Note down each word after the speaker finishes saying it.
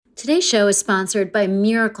Today's show is sponsored by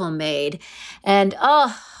Miracle Made. And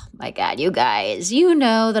oh my God, you guys, you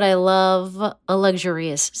know that I love a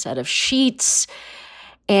luxurious set of sheets.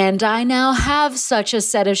 And I now have such a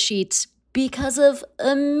set of sheets because of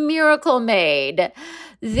a Miracle Made.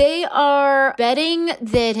 They are bedding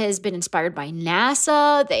that has been inspired by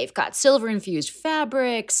NASA. They've got silver-infused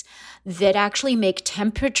fabrics that actually make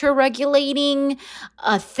temperature regulating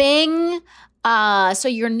a thing. So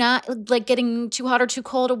you're not like getting too hot or too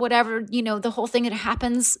cold or whatever, the whole thing that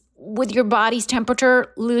happens with your body's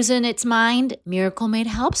temperature losing its mind. Miracle Made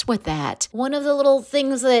helps with that. One of the little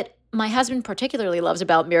things that my husband particularly loves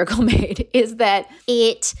about Miracle Made is that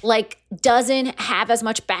it doesn't have as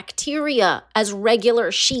much bacteria as regular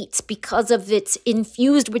sheets because of it's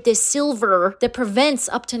infused with this silver that prevents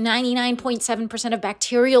up to 99.7% of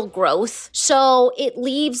bacterial growth. So it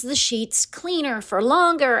leaves the sheets cleaner for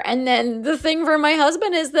longer. And then the thing for my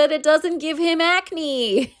husband is that it doesn't give him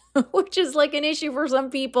acne, which is like an issue for some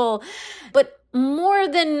people. But more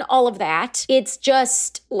than all of that, it's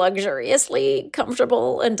just luxuriously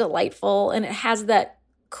comfortable and delightful, and it has that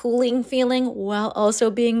cooling feeling while also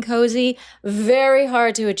being cozy. Very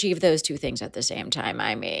hard to achieve those two things at the same time.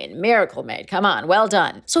 I mean, Miracle Made, come on, well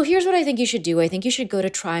done. So here's what I think you should do. I think you should go to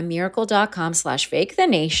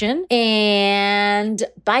trymiracle.com/fakethenation and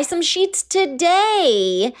buy some sheets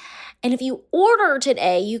today. And if you order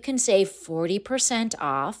today, you can save 40%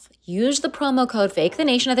 off. Use the promo code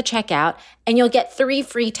FAKETHENATION at the checkout, and you'll get 3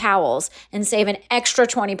 free towels and save an extra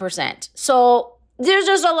 20%. So there's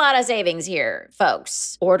just a lot of savings here,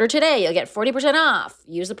 folks. Order today. You'll get 40% off.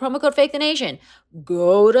 Use the promo code FAKETHENATION.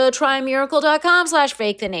 Go to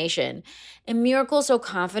trymiracle.com/FakeTheNation. And Miracle's so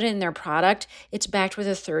confident in their product, it's backed with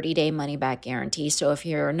a 30-day money-back guarantee. So if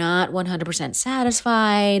you're not 100%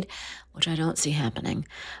 satisfied, which I don't see happening,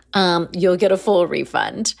 you'll get a full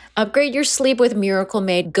refund. Upgrade your sleep with Miracle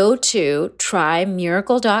Made. Go to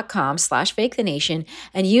trymiracle.com/FakeTheNation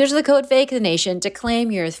and use the code FakeTheNation to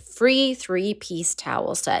claim your free 3-piece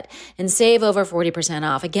towel set and save over 40%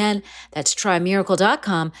 off. Again, that's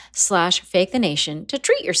trymiracle.com/FakeTheNation to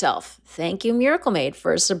treat yourself. Thank you, Miracle Made,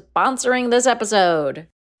 for sponsoring this episode.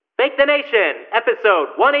 Fake the Nation, episode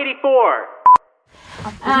 184.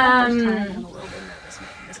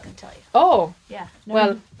 Oh, yeah. No,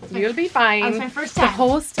 well, you'll be fine. It's my first time. The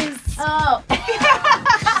host is. Oh.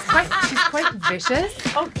 she's quite vicious.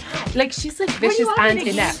 Okay. She's vicious and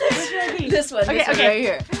inept. This one. Okay. Right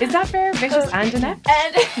here. Is that fair? Vicious and inept?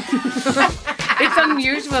 And it's an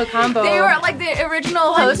unusual combo. They were the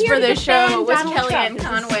original host for this show was Kellyanne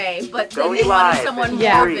Conway, but then they wanted someone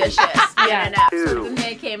more vicious and inept. So then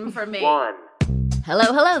they came for me. 1.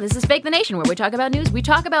 Hello, this is Fake the Nation, where we talk about news, we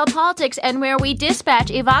talk about politics, and where we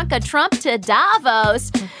dispatch Ivanka Trump to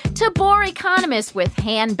Davos to bore economists with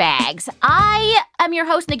handbags. I am your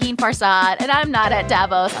host, Negin Farsad, and I'm not at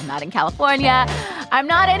Davos. I'm not in California. I'm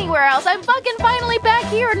not anywhere else. I'm fucking finally back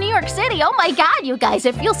here in New York City. Oh my God, you guys,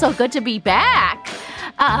 it feels so good to be back.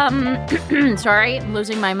 Sorry, I'm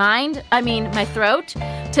losing my mind. My throat.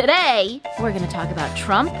 Today, we're going to talk about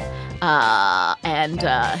Trump. And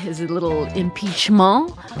his little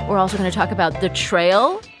impeachment. We're also going to talk about the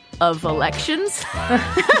trail of elections.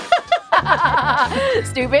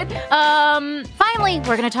 Stupid. Finally,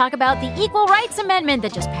 we're going to talk about the Equal Rights Amendment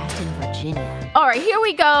that just passed in Virginia. All right, here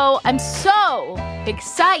we go. I'm so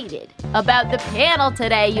excited about the panel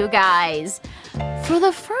today, you guys. For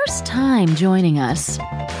the first time joining us,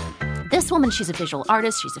 this woman, she's a visual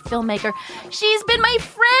artist, she's a filmmaker, she's been my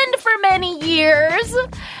friend for many years,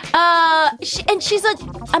 she's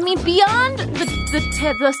beyond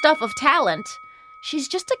the stuff of talent, she's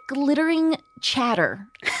just a glittering chatter.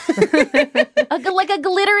 like a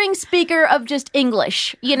glittering speaker of just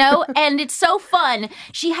English, and it's so fun.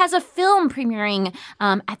 She has a film premiering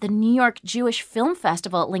at the New York Jewish Film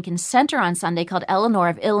Festival at Lincoln Center on Sunday called Eleanor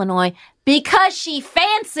of Illinois. Because she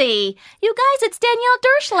fancy. You guys, it's Danielle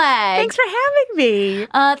Durchslag. Thanks for having me.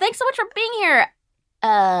 Thanks so much for being here.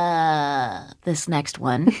 This next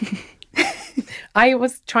one. I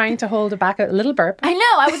was trying to hold back a little burp. I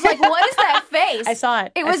know. I was like, what is that face? I saw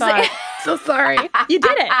it. It was so sorry. You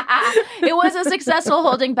did it. It was a successful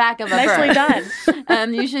holding back of a Nicely burp.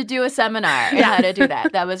 Done. You should do a seminar on how to do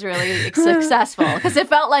that. That was really successful because it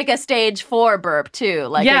felt like a stage 4 burp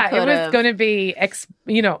too. It was going to be,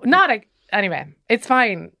 not anyway, it's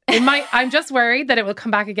fine. I'm just worried that it will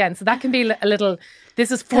come back again. So that can be a little,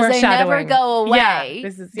 this is foreshadowing. They never go away.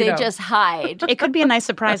 Yeah, they just hide. It could be a nice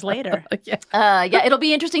surprise later. Yeah, it'll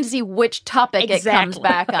be interesting to see which topic it comes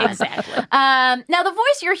back on. Exactly. Now, the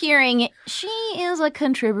voice you're hearing, she is a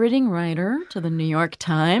contributing writer to the New York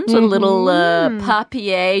Times, a little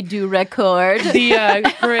papier du record.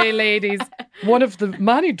 The Grey Ladies, one of the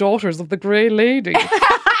many daughters of the Grey Lady.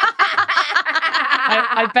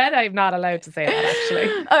 I bet I'm not allowed to say that,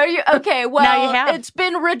 actually. Are you? Okay, well, now you have. It's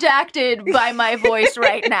been redacted by my voice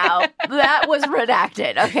right now. That was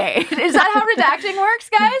redacted. Okay. Is that how redacting works,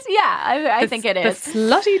 guys? Yeah, I think it is. The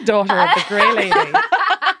slutty daughter of the Grey Lady.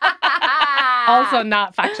 Also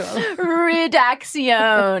not factual.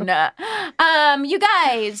 Redaction. You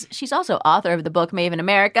guys, she's also author of the book Maeve in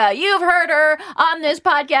America. You've heard her on this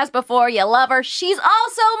podcast before. You love her. She's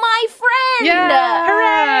also my friend. Yeah.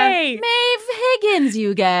 Hooray! Maeve Higgins,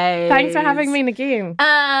 you guys. Thanks for having me,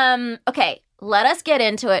 Nagin. Okay, let us get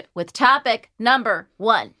into it with topic number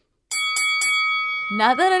 1.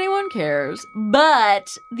 Not that anyone cares, but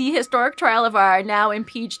the historic trial of our now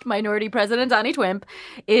impeached minority president, Donnie Twimp,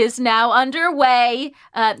 is now underway.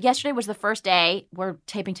 Yesterday was the first day. We're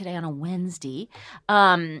taping today on a Wednesday.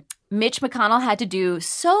 Mitch McConnell had to do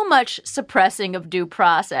so much suppressing of due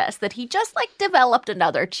process that he just developed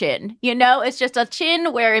another chin. You know, it's just a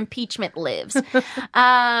chin where impeachment lives.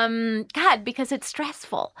 God, because it's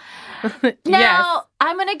stressful. Now,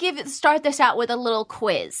 I'm going to start this out with a little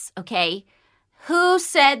quiz, okay? Who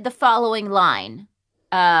said the following line?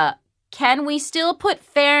 Can we still put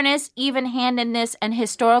fairness, even-handedness, and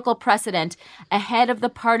historical precedent ahead of the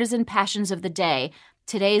partisan passions of the day?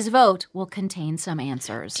 Today's vote will contain some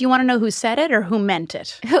answers. Do you want to know who said it or who meant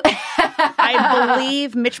it? I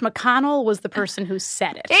believe Mitch McConnell was the person who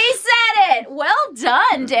said it. He said it! Well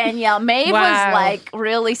done, Danielle. Maeve was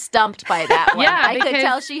really stumped by that one. Yeah, I could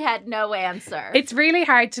tell she had no answer. It's really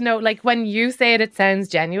hard to know. When you say it, it sounds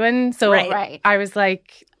genuine. So right. I was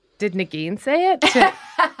like, did Nagin say it? Did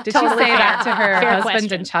she say that to her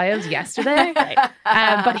husband and child yesterday?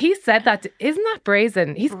 But he said that. Isn't that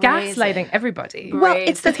brazen? He's gaslighting everybody. Well,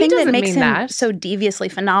 it's the thing that makes him so deviously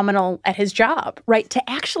phenomenal at his job, right? To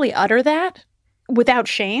actually utter that without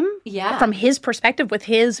shame, from his perspective, with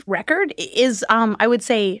his record, is, I would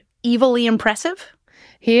say, evilly impressive.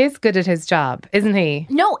 He is good at his job, isn't he?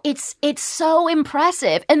 No, it's so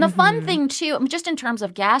impressive. And the fun thing, too, just in terms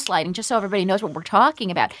of gaslighting, just so everybody knows what we're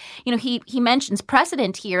talking about, he mentions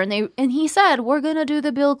precedent here, and he said, we're going to do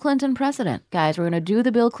the Bill Clinton precedent. Guys, we're going to do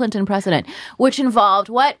the Bill Clinton precedent, which involved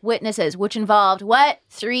what? Witnesses, which involved what?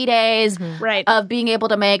 3 days of being able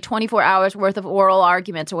to make 24 hours worth of oral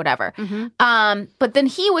arguments or whatever. But then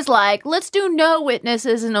he was like, let's do no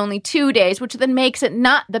witnesses in only 2 days, which then makes it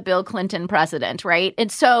not the Bill Clinton precedent, right?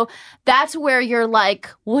 And so that's where you're like,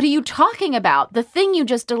 what are you talking about? The thing you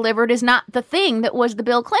just delivered is not the thing that was the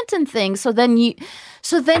Bill Clinton thing. So then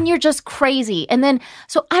you're just crazy. And then,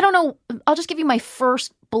 so I don't know, I'll just give you my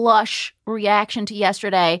first blush reaction to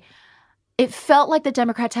yesterday. It felt like the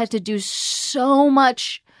Democrats had to do so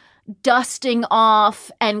much dusting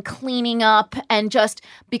off and cleaning up, and just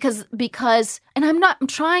because and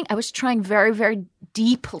I was trying very, very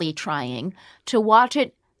deeply trying to watch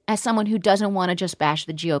it as someone who doesn't want to just bash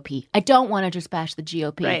the GOP. I don't want to just bash the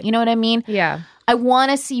GOP. Right. You know what I mean? Yeah. I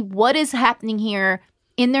want to see what is happening here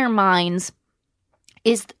in their minds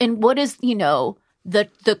and what is,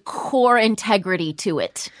 the core integrity to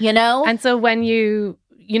it, And so when you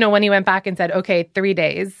went back and said, okay, 3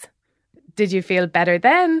 days, did you feel better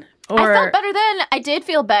then? I felt better then. I did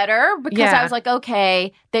feel better because I was like,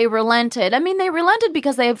 okay, they relented. I mean, they relented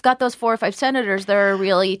because they've got those 4 or 5 senators. They're a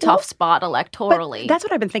really tough spot electorally. But that's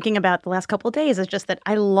what I've been thinking about the last couple of days, is just that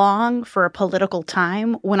I long for a political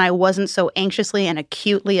time when I wasn't so anxiously and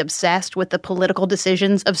acutely obsessed with the political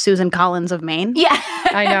decisions of Susan Collins of Maine. Yeah.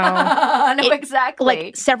 I know. No,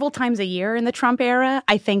 exactly. Several times a year in the Trump era,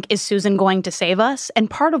 I think, is Susan going to save us? And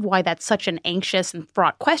part of why that's such an anxious and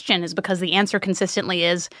fraught question is because the answer consistently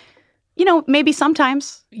is, maybe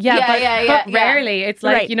sometimes. But rarely. It's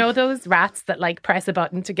like, those rats that press a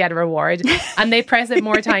button to get a reward, and they press it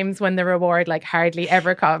more times when the reward hardly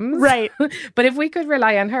ever comes. Right. But if we could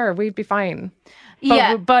rely on her, we'd be fine.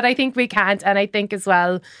 But I think we can't. And I think as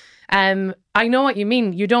well, I know what you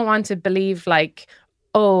mean. You don't want to believe this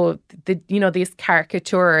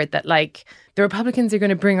caricature that the Republicans are going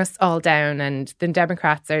to bring us all down and the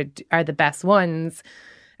Democrats are the best ones.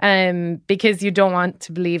 Because you don't want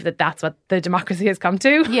to believe that that's what the democracy has come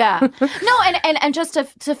to. Yeah. No, and just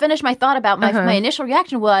to finish my thought about my initial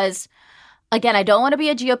reaction was, again, I don't want to be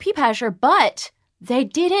a GOP basher, but they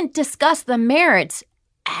didn't discuss the merits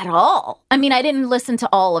at all. I mean, I didn't listen to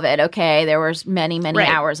all of it, okay? There was many Right.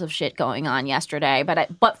 hours of shit going on yesterday.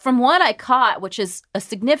 But from what I caught, which is a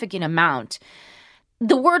significant amount,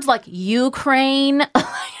 the words like Ukraine, you know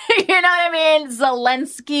what I mean?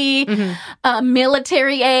 Zelensky,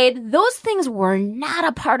 military aid, those things were not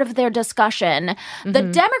a part of their discussion. The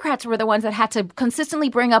Democrats were the ones that had to consistently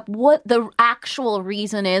bring up what the actual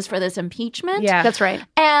reason is for this impeachment. Yeah. That's right.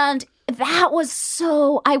 And that was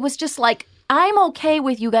so, I was just like, I'm okay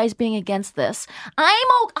with you guys being against this.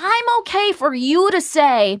 I'm okay for you to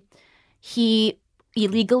say he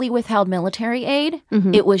illegally withheld military aid.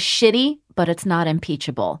 It was shitty, but it's not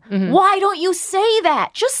impeachable. Why don't you say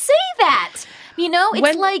that? Just say that. You know,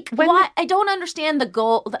 it's why I don't understand the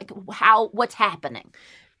goal, like what's happening.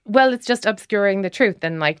 Well, it's just obscuring the truth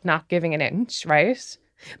and like not giving an inch, right?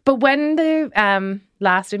 But when the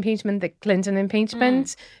last impeachment, the Clinton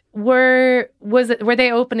impeachment, were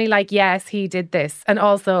they openly like, yes, he did this, and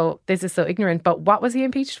also this is so ignorant? But what was he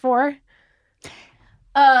impeached for?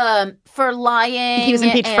 For lying. He was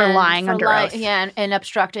impeached for lying under oath. Yeah, and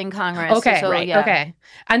obstructing Congress. Okay, so, right. Yeah. Okay.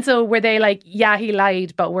 And so were they like, yeah, he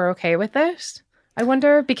lied, but we're okay with it? I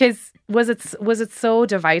wonder, because was it so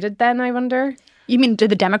divided then, I wonder? You mean,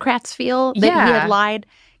 did the Democrats feel that he Yeah. had lied?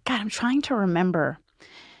 God, I'm trying to remember.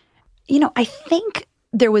 You know, I think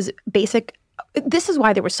there was this is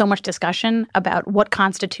why there was so much discussion about what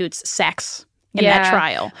constitutes sex in that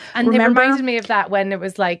trial. And Remember? it reminded me of that when it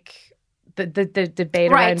was like the debate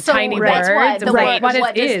Right, around so tiny that's words. why It the was like, word- what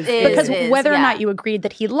what is is- Because whether or yeah. not you agreed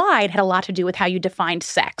that he lied had a lot to do with how you defined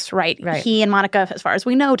sex, right? Right. He and Monica, as far as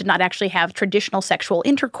we know, did not actually have traditional sexual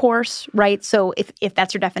intercourse, right? So if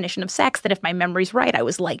that's your definition of sex, then if my memory's right, I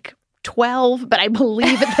was like 12, but I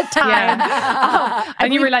believe at the time.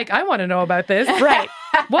 And you were like, I want to know about this. Right.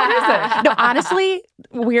 What is it? No, honestly,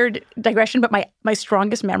 weird digression, but my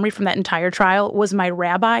strongest memory from that entire trial was my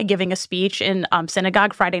rabbi giving a speech in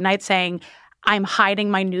synagogue Friday night saying, I'm hiding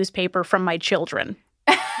my newspaper from my children.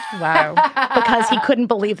 Wow. Because he couldn't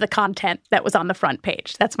believe the content that was on the front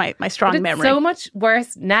page. That's my strong But it's memory. so much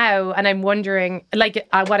worse now, and I'm wondering, like,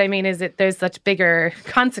 what I mean is that there's such bigger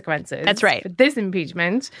consequences. That's right. For this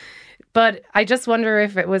impeachment. But I just wonder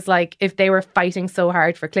if it was like, if they were fighting so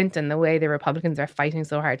hard for Clinton the way the Republicans are fighting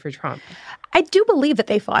so hard for Trump. I do believe that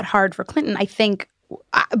they fought hard for Clinton. I think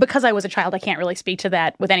because I was a child, I can't really speak to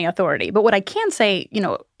that with any authority. But what I can say, you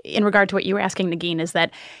know, in regard to what you were asking, Negin, is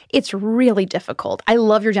that it's really difficult. I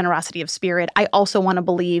love your generosity of spirit. I also want to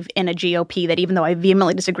believe in a GOP that, even though I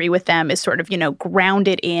vehemently disagree with them, is sort of, you know,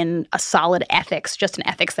 grounded in a solid ethics, just in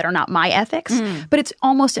ethics that are not my ethics. But it's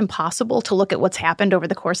almost impossible to look at what's happened over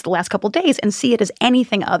the course of the last couple of days and see it as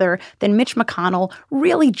anything other than Mitch McConnell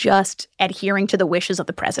really just adhering to the wishes of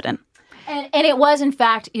the president. And it was, in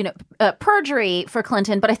fact, you know, perjury for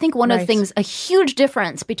Clinton. But I think one of the things, a huge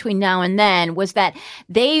difference between now and then was that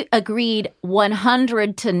they agreed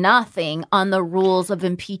 100 to nothing on the rules of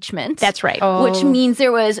impeachment. That's right. Which means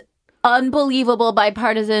there was unbelievable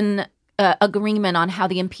bipartisan agreement on how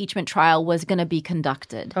the impeachment trial was going to be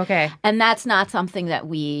conducted. Okay. And that's not something that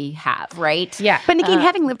we have, right? Yeah. But Negin,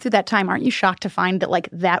 having lived through that time, aren't you shocked to find that, like,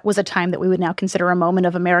 that was a time that we would now consider a moment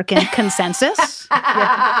of American consensus?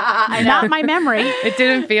 Not my memory. It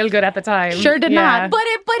didn't feel good at the time. Sure did not. But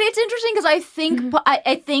it's interesting because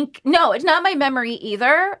I think no, it's not my memory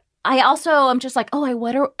either. I also am just like, I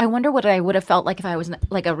wonder what I would have felt like if I was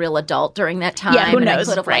like a real adult during that time. Yeah, who and knows,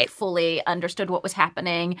 I could have right. like fully understood what was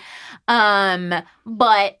happening. But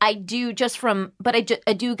I do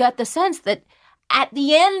I do get the sense that at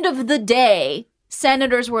the end of the day,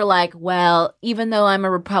 senators were like, well, even though I'm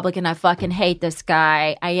a Republican, I fucking hate this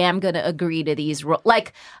guy. I am going to agree to these rules.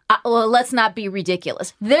 Like, well, let's not be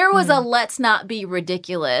ridiculous. There was a let's not be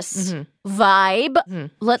ridiculous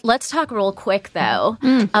vibe. Let's talk real quick, though,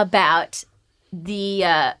 about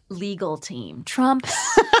the legal team. Trump's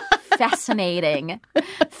fascinating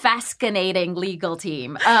legal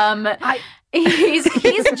team. He's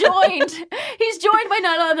joined by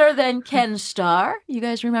none other than Ken Starr. You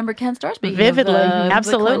guys remember Ken Starr? Speaking Vividly, of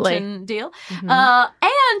absolutely. the Clinton deal.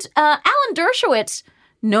 And Alan Dershowitz,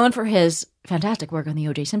 known for his fantastic work on the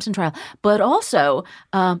O.J. Simpson trial, but also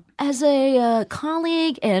as a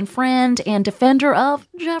colleague and friend and defender of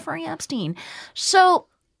Jeffrey Epstein. So,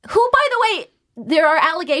 who, by the way, there are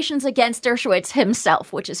allegations against Dershowitz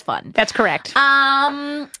himself, which is fun. That's correct.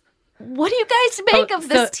 What do you guys make of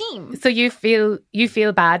this team? So you feel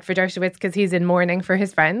bad for Dershowitz because he's in mourning for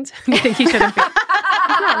his friend? You think he shouldn't be?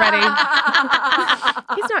 He's not ready.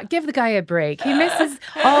 He's not. Give the guy a break. He misses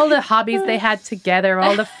all the hobbies they had together,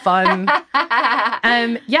 all the fun.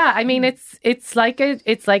 Yeah, I mean it's like a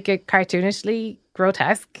cartoonishly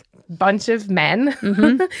grotesque bunch of men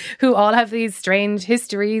who all have these strange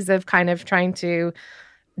histories of kind of trying to...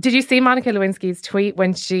 Did you see Monica Lewinsky's tweet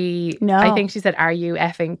when she... No. I think she said, "Are you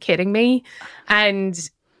effing kidding me?" And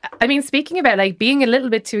I mean, speaking about like being a little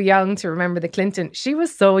bit too young to remember the Clinton, she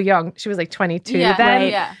was so young. She was like 22 then.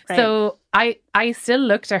 Right, yeah. So I still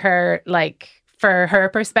look to her like for her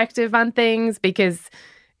perspective on things, because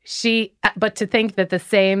but to think that the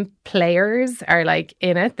same players are like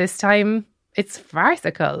in it this time, it's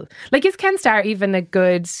farcical. Like, is Ken Starr even a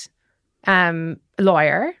good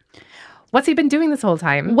lawyer? What's he been doing this whole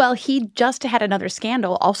time? Well, he just had another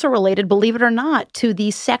scandal, also related, believe it or not, to the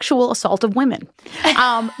sexual assault of women.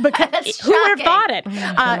 Because who would have thought it?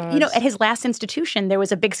 At his last institution, there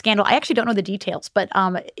was a big scandal. I actually don't know the details, but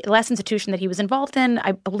last institution that he was involved in,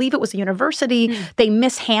 I believe it was a university. They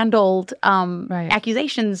mishandled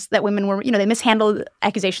accusations that women were, they mishandled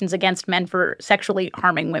accusations against men for sexually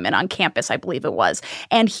harming women on campus, I believe it was.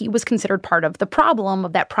 And he was considered part of the problem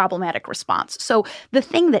of that problematic response. So the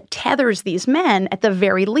thing that tethers these men, at the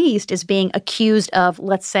very least, is being accused of,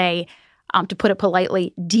 let's say, to put it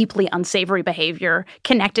politely, deeply unsavory behavior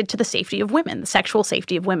connected to the safety of women, the sexual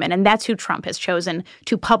safety of women. And that's who Trump has chosen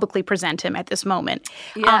to publicly present him at this moment.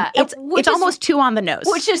 Yeah. It's almost too on the nose.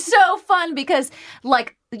 Which is so fun because,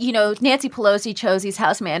 like, Nancy Pelosi chose these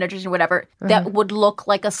House managers and whatever that would look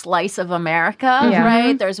like a slice of America,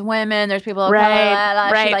 right? There's women, there's people of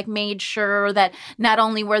color. She like made sure that not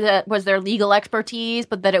only was there legal expertise,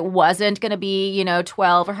 but that it wasn't going to be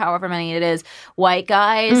 12 or however many it is white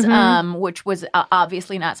guys, which was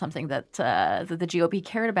obviously not something that the GOP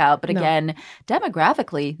cared about. But again,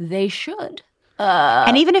 demographically, they should.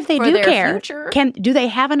 And even if they do care, future. Do they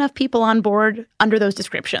have enough people on board under those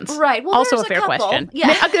descriptions? Right. Well, also there's a fair couple. question.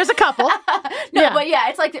 Yeah. There's a couple. But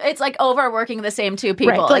it's like overworking the same two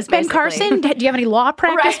people. Right. Like Ben Carson, do you have any law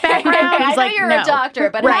practice background? I know you're a doctor,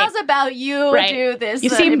 but how's about you do this? You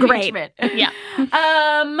seem impeachment? Great. Yeah.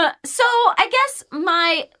 So I guess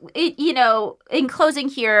in closing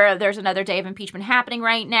here, there's another day of impeachment happening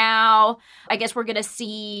right now. I guess we're going to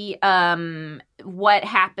see what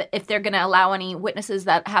happen if they're going to allow any witnesses.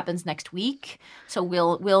 That happens next week, so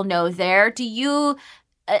we'll know there. Do you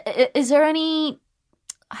is there any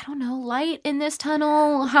light in this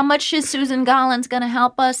tunnel? How much is Susan Collins going to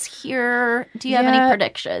help us here? Do you have any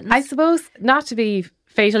predictions? I suppose, not to be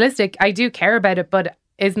fatalistic, I do care about it, but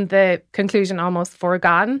isn't the conclusion almost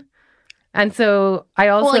foregone? And so I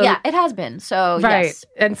also it has been. So yes.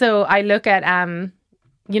 And so I look at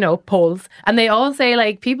polls, and they all say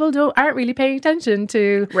like people aren't really paying attention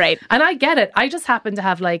to and I get it. I just happened to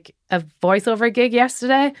have like a voiceover gig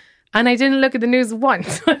yesterday, and I didn't look at the news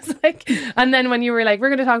once. I was like, and then when you were like, we're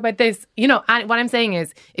going to talk about this, what I'm saying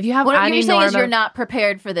is, if you have what you're saying is you're not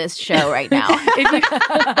prepared for this show right now.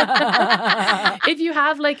 If you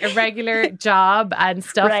have like a regular job and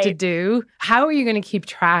stuff to do, how are you going to keep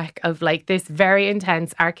track of like this very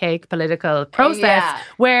intense, archaic political process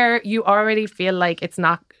where you already feel like it's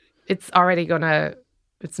not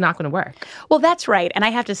going to work? Well, that's right. And I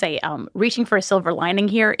have to say, reaching for a silver lining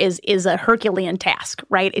here is a Herculean task,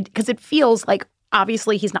 right? Because it feels like,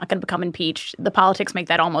 obviously, he's not going to become impeached. The politics make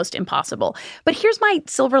that almost impossible. But here's my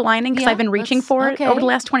silver lining, because I've been reaching for it over the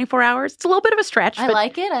last 24 hours. It's a little bit of a stretch. I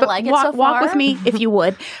like it so far. Walk with me, if you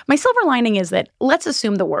would. My silver lining is that let's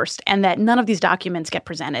assume the worst, and that none of these documents get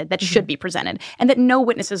presented that should be presented, and that no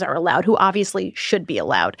witnesses are allowed who obviously should be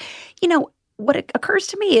allowed. What occurs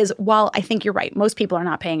to me is, while I think you're right, most people are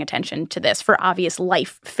not paying attention to this for obvious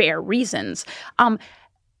fair reasons,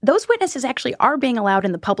 those witnesses actually are being allowed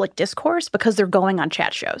in the public discourse because they're going on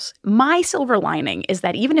chat shows. My silver lining is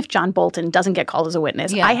that even if John Bolton doesn't get called as a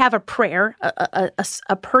witness, I have a prayer,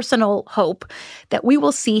 a personal hope that we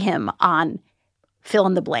will see him on fill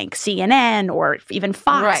in the blank, CNN or even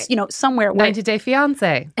Fox, somewhere. 90 Day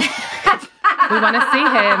Fiancé. We want to see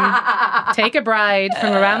him take a bride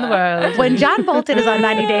from around the world. When John Bolton is on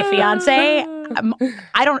 90 Day Fiancé,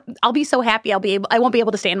 I'll be so happy I won't be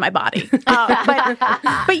able to stay in my body.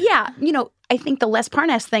 But yeah, I think the Les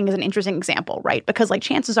Parnas thing is an interesting example, right? Because like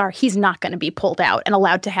chances are he's not going to be pulled out and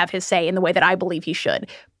allowed to have his say in the way that I believe he should.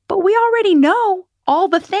 But we already know all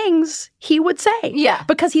the things he would say. Yeah.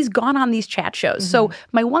 Because he's gone on these chat shows. So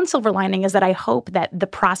my one silver lining is that I hope that the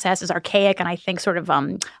process is archaic and I think sort of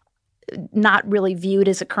not really viewed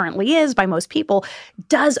as it currently is by most people,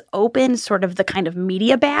 does open sort of the kind of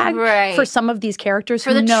media bag for some of these characters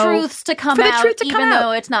for the truths to come out, even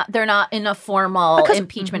though they're not in a formal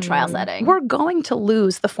impeachment trial setting. We're going to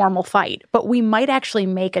lose the formal fight, but we might actually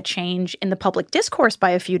make a change in the public discourse by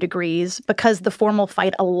a few degrees because the formal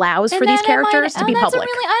fight allows for these characters to be public.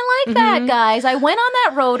 I like that, guys. I went on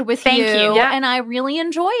that road with you, and I really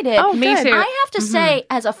enjoyed it. Oh, me too. I have to say,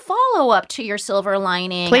 as a follow-up to your silver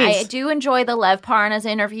lining, I do enjoy the Lev Parnas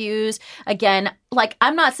interviews. Again, like,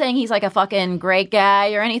 I'm not saying he's like a fucking great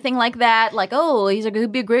guy or anything like that. Like, oh,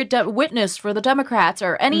 he'd be a great witness for the Democrats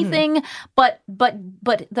or anything. But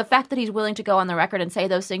the fact that he's willing to go on the record and say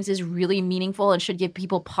those things is really meaningful and should give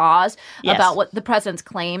people pause about what the president's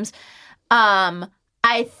claims.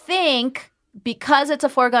 I think because it's a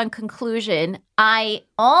foregone conclusion, I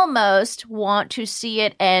almost want to see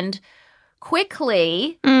it end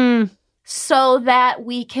quickly so that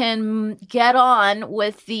we can get on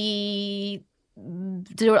with the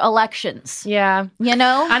elections. Yeah. You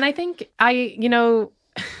know? And I think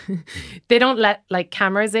they don't let like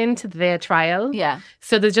cameras into the trial. Yeah.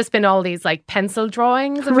 So there's just been all these like pencil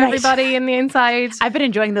drawings of everybody in the inside. I've been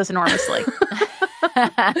enjoying those enormously.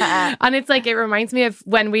 And it's like, it reminds me of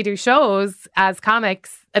when we do shows as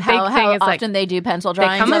comics. Big thing how is often they do pencil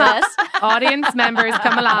drawings of us. Audience members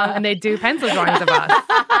come along and they do pencil drawings of us.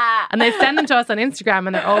 And they send them to us on Instagram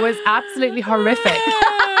and they're always absolutely horrific.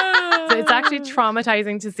 So it's actually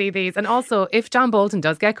traumatizing to see these. And also, if John Bolton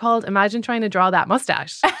does get called, imagine trying to draw that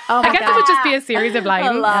mustache. I guess it would just be a series of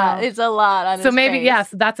lines. It's a lot on his maybe, face.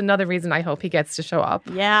 so that's another reason I hope he gets to show up.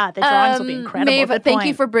 Yeah, the drawings will be incredible. Maeve, thank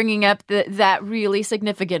you for bringing up that really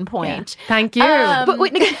significant point. Yeah. Thank you. But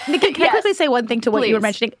wait, Nikki, can I quickly say one thing to what you were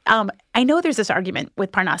mentioning? I know there's this argument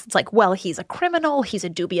with Parnas. It's like, well, he's a criminal. He's a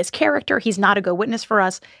dubious character. He's not a good witness for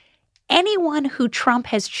us. Anyone who Trump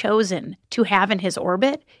has chosen to have in his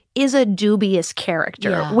orbit is a dubious character.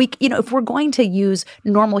 Yeah. If we're going to use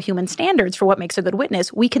normal human standards for what makes a good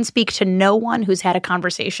witness, we can speak to no one who's had a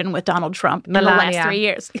conversation with Donald Trump in the last 3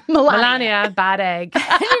 years. Melania, bad egg. Did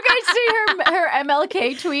you guys see her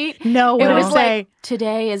MLK tweet? No, it was like,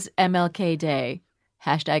 today is MLK Day.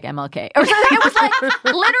 #MLK. Or something. It was like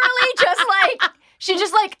literally just like she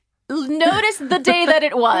just like noticed the day that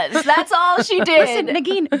it was. That's all she did. Listen,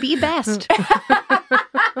 Nagin, be best.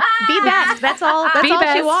 Be best. That's all she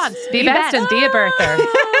wants. Be best and be a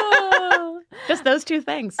birther. Just those two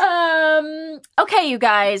things. Okay, you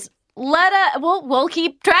guys. We'll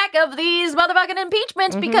keep track of these motherfucking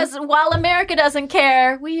impeachments because while America doesn't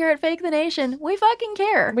care, we here at Fake the Nation, we fucking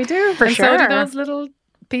care. We do. For sure. So do those little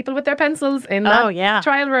people with their pencils in the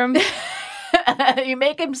trial room. You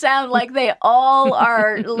make them sound like they all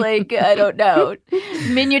are like, I don't know,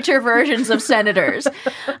 miniature versions of senators.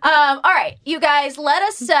 All right, you guys, let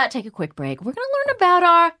us take a quick break. We're going to learn about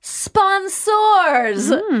our sponsors.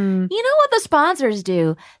 You know what the sponsors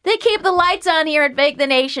do? They keep the lights on here at Fake the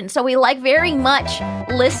Nation, so we like very much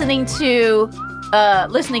listening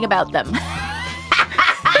about them.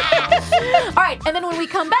 All right, and then when we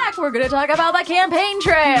come back, we're going to talk about the campaign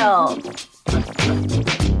trail.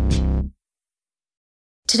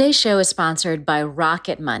 Today's show is sponsored by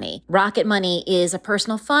Rocket Money. Rocket Money is a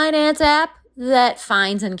personal finance app that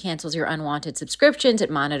finds and cancels your unwanted subscriptions.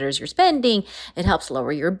 It monitors your spending. It helps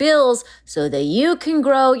lower your bills so that you can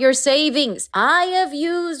grow your savings. I have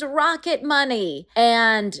used Rocket Money.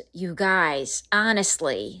 And you guys,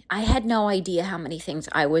 honestly, I had no idea how many things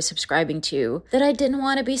I was subscribing to that I didn't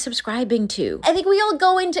want to be subscribing to. I think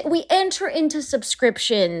we enter into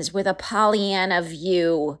subscriptions with a Pollyanna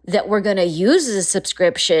view that we're going to use as a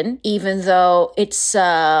subscription, even though it's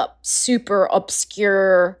super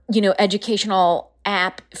obscure, educational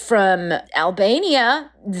app from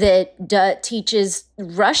Albania that teaches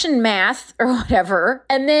Russian math or whatever.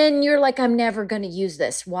 And then you're like, I'm never going to use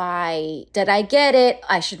this. Why did I get it?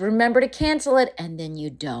 I should remember to cancel it. And then you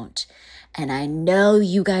don't. And I know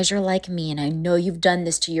you guys are like me, and I know you've done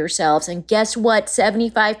this to yourselves. And guess what?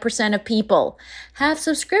 75% of people have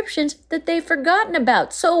subscriptions that they've forgotten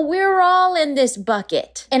about. So we're all in this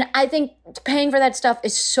bucket. And I think paying for that stuff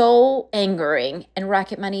is so angering, and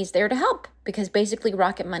Rocket Money is there to help. Because basically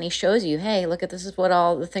Rocket Money shows you, hey, look at this is what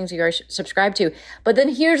all the things you are subscribed to. But then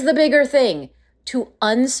here's the bigger thing. To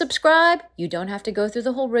unsubscribe, you don't have to go through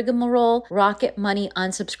the whole rigmarole. Rocket Money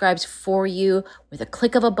unsubscribes for you with a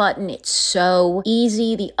click of a button. It's so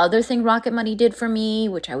easy. The other thing Rocket Money did for me,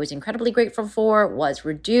 which I was incredibly grateful for, was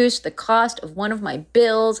reduce the cost of one of my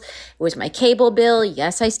bills. It was my cable bill.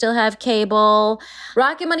 Yes, I still have cable.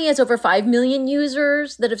 Rocket Money has over 5 million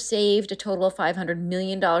users that have saved a total of $500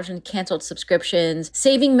 million in canceled subscriptions,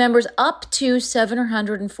 saving members up to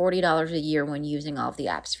 $740 a year when using all of the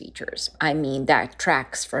app's features. I mean, that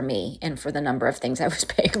tracks for me and for the number of things I was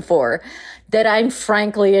paying for that I'm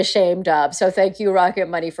frankly ashamed of. So thank you, Rocket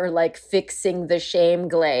Money, for fixing the shame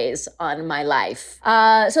glaze on my life.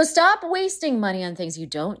 So stop wasting money on things you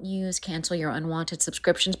don't use. Cancel your unwanted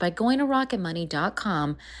subscriptions by going to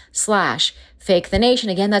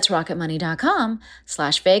rocketmoney.com/fakethenation. Again, that's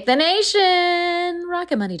rocketmoney.com/fakethenation.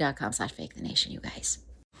 rocketmoney.com/fakethenation, you guys.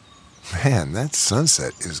 Man, that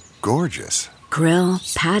sunset is gorgeous. Grill,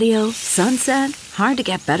 patio, sunset. Hard to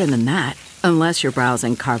get better than that. Unless you're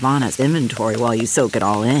browsing Carvana's inventory while you soak it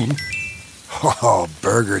all in. Oh,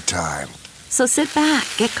 burger time. So sit back,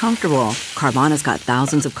 get comfortable. Carvana's got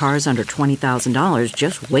thousands of cars under $20,000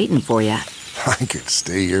 just waiting for you. I could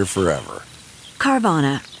stay here forever.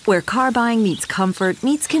 Carvana, where car buying meets comfort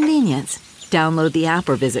meets convenience. Download the app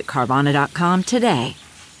or visit Carvana.com today.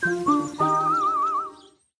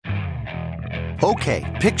 Okay,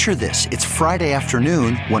 picture this. It's Friday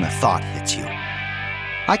afternoon when a thought hits you.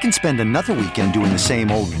 I can spend another weekend doing the same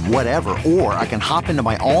old whatever, or I can hop into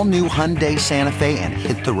my all-new Hyundai Santa Fe and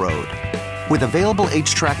hit the road. With available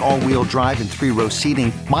H-Track all-wheel drive and 3-row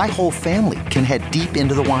seating, my whole family can head deep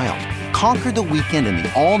into the wild. Conquer the weekend in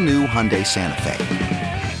the all-new Hyundai Santa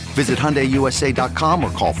Fe. Visit HyundaiUSA.com or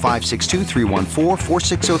call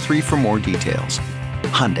 562-314-4603 for more details.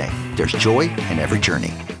 Hyundai, there's joy in every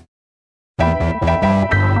journey.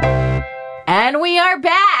 And we are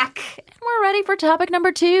back. And we're ready for topic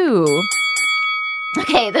number 2.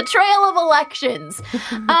 Okay, the trail of elections.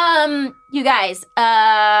 You guys,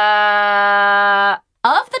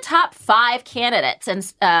 of the top 5 candidates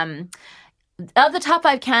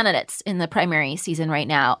in the primary season right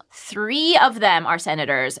now, 3 of them are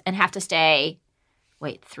senators and have to stay.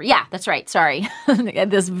 Wait, 3? Yeah, that's right. Sorry.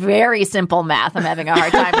 This very simple math I'm having a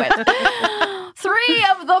hard time with. 3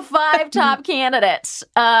 of the 5 top candidates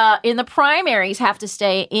in the primaries have to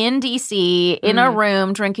stay in D.C. in a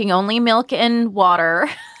room drinking only milk and water.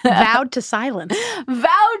 Vowed to silence.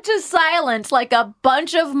 Vowed to silence, like a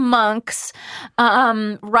bunch of monks,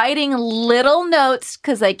 writing little notes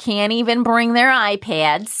because they can't even bring their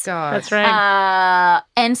iPads. God. That's right.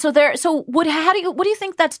 And so what do you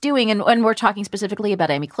think that's doing? And we're talking specifically about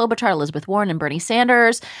Amy Klobuchar, Elizabeth Warren, and Bernie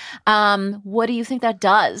Sanders. What do you think that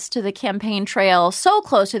does to the campaign trail so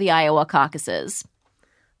close to the Iowa caucuses?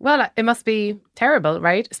 Well, it must be terrible,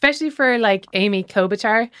 right? Especially for Amy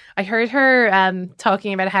Klobuchar. I heard her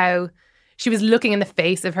talking about how she was looking in the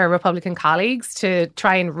face of her Republican colleagues to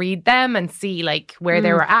try and read them and see where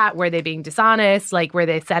they were at, were they being dishonest, were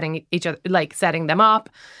they setting each other, setting them up.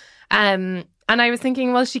 And I was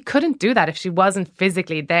thinking, well, she couldn't do that if she wasn't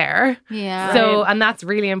physically there. Yeah. So, and that's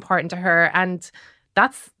really important to her. And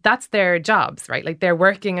that's their jobs, right? They're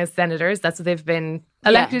working as senators. That's what they've been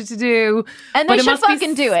elected to do. And they should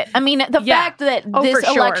fucking do it. I mean, the fact that this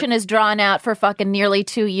election is drawn out for fucking nearly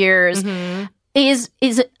 2 years is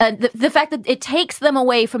the fact that it takes them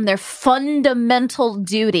away from their fundamental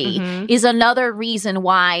duty is another reason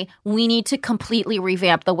why we need to completely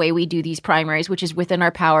revamp the way we do these primaries, which is within our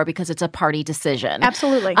power because it's a party decision.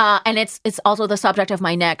 Absolutely. And it's also the subject of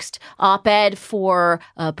my next op-ed for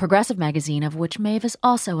Progressive Magazine, of which Maeve is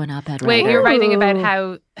also an op-ed writer. Wait, you're writing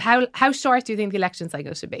about how short do you think the election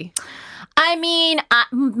cycle should be? I mean,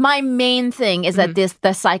 my main thing is that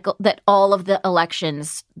the cycle, that all of the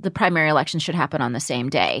elections, the primary elections should happen on the same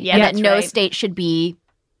day. Yeah, and that's that no right. state should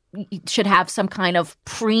have some kind of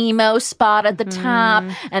primo spot at the top,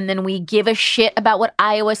 and then we give a shit about what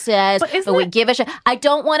Iowa says, but we give a shit. I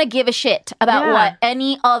don't want to give a shit about what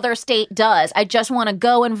any other state does. I just want to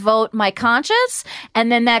go and vote my conscience,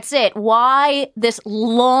 and then that's it. Why this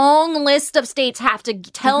long list of states have to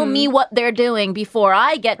tell me what they're doing before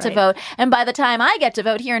I get to vote? And by the time I get to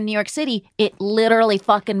vote here in New York City, it literally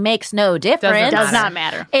fucking makes no difference. Does not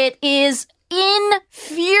matter. It is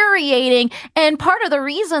infuriating. And part of the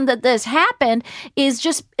reason that this happened is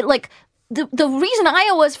just the reason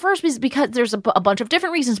Iowa is first is because there's a bunch of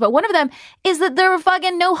different reasons, but one of them is that there were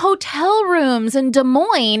fucking no hotel rooms in Des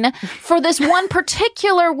Moines for this one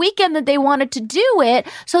particular weekend that they wanted to do it,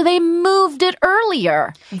 so they moved it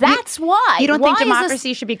earlier. That's why. You don't think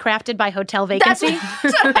democracy should be crafted by hotel vacancy?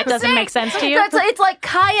 That doesn't make sense to you? It's like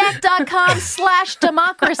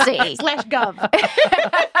kayak.com/democracy. /gov.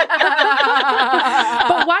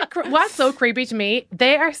 But what's so creepy to me,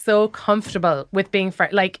 they are so comfortable with being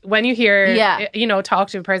like when you hear, talk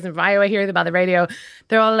to a person from Iowa, hear them on the radio,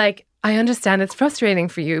 they're all like, I understand it's frustrating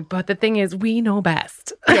for you, but the thing is, we know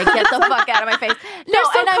best. Yeah, get the fuck out of my face. No,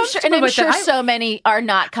 I'm sure so many are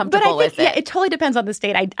not comfortable with it. Yeah, it totally depends on the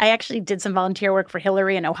state. I actually did some volunteer work for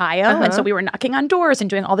Hillary in Ohio, and so we were knocking on doors and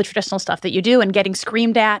doing all the traditional stuff that you do and getting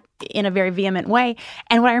screamed at in a very vehement way.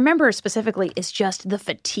 And what I remember specifically is just the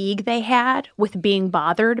fatigue they had with being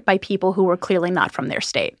bothered by people who were clearly not from their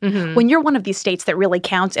state. Mm-hmm. When you're one of these states that really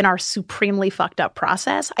counts in our supremely fucked up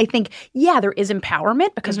process, I think, there is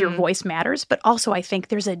empowerment because your voice matters, but also I think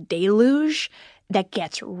there's a deluge that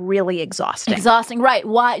gets really exhausting. Right.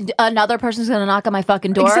 Why? Another person's going to knock on my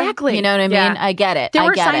fucking door? Exactly. You know what I mean? Yeah. I get it. There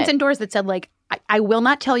were signs indoors that said, like, I will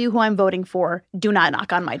not tell you who I'm voting for. Do not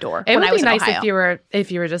knock on my door. It would be nice Ohio. if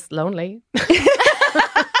you were just lonely.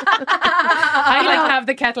 I have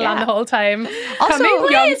the kettle on the whole time. Also,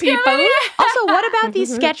 coming, young people. Also, what about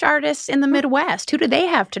these sketch artists in the Midwest? Who do they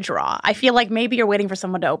have to draw? I feel like maybe you're waiting for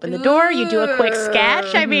someone to open the door. You do a quick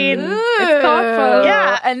sketch. I mean, it's thoughtful.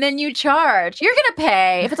 Yeah, and then you charge. You're gonna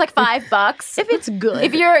pay if it's like $5. If it's good.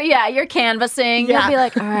 If you're canvassing, you'll be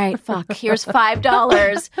like, all right, fuck, here's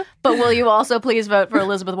 $5. But will you also please vote for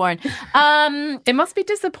Elizabeth Warren? It must be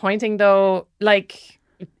disappointing though, like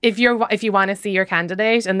if you want to see your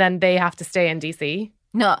candidate and then they have to stay in DC.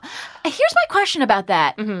 No. Here's my question about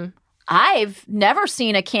that. Mm-hmm. I've never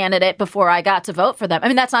seen a candidate before I got to vote for them. I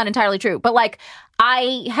mean, that's not entirely true. But like,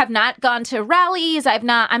 I have not gone to rallies. I'm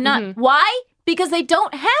not. Why? Because they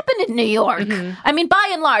don't happen in New York. Mm-hmm. I mean, by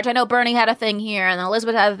and large, I know Bernie had a thing here and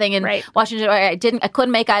Elizabeth had a thing in Washington. I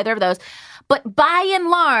couldn't make either of those. But by and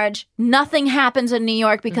large, nothing happens in New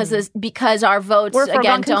York because our votes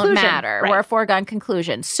again don't matter. Right. We're a foregone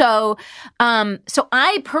conclusion. So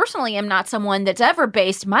I personally am not someone that's ever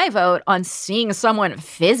based my vote on seeing someone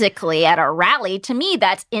physically at a rally. To me,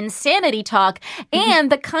 that's insanity talk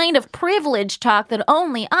and the kind of privilege talk that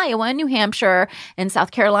only Iowa and New Hampshire and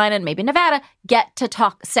South Carolina and maybe Nevada get to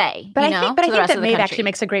say. But I think that Maeve actually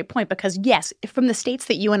makes a great point because yes, from the states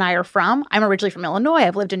that you and I are from, I'm originally from Illinois.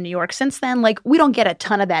 I've lived in New York since then. Like, we don't get a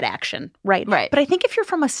ton of that action, right? Right. But I think if you're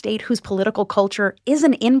from a state whose political culture is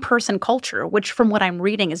an in-person culture, which from what I'm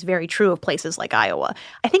reading is very true of places like Iowa,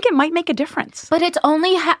 I think it might make a difference. But it's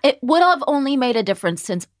only it would have only made a difference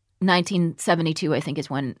since 1972, I think, is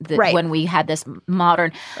when we had this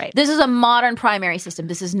modern. Right. This is a modern primary system.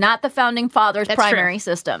 This is not the founding fathers' primary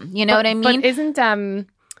system. You know what I mean? But isn't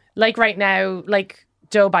like right now, like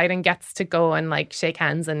Joe Biden gets to go and like shake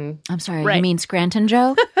hands and I'm sorry, you mean Scranton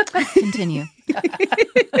Joe? Continue.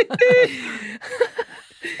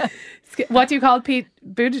 What do you call Pete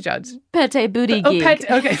Buttigieg? Pete Buttigieg.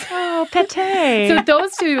 Oh, okay. Oh, Pete. So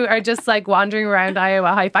those two are just like wandering around Iowa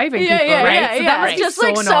high-fiving people, right? So that's just so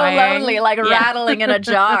like annoying. So lonely, like rattling in a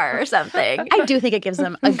jar or something. I do think it gives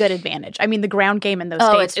them a good advantage. I mean, the ground game in those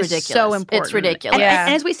states is so important. It's ridiculous.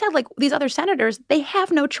 And as we said, like these other senators, they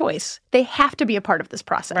have no choice. They have to be a part of this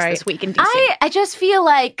process this week in D.C. I just feel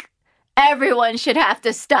like everyone should have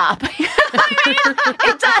to stop. I mean,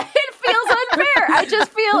 it feels unfair. I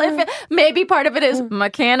just feel maybe part of it is my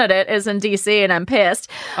candidate is in D.C. and I'm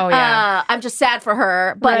pissed. Oh, yeah. I'm just sad for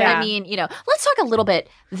her. But I mean, let's talk a little bit,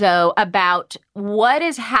 though, about what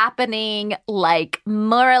is happening, like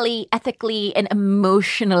morally, ethically, and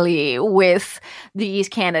emotionally with these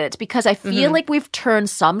candidates. Because I feel like we've turned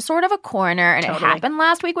some sort of a corner, and it happened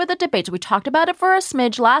last week with the debates. We talked about it for a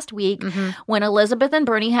smidge last week when Elizabeth and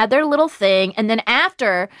Bernie had their little thing. And then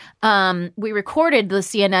after we recorded, the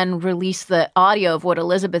CNN released the audio of what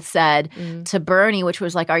Elizabeth said to Bernie, which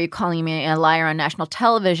was like, are you calling me a liar on national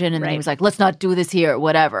television? And then he was like, let's not do this here,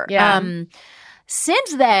 whatever. Yeah.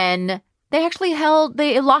 Since then, they actually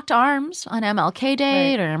they locked arms on MLK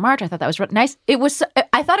Day or in March. I thought that was nice.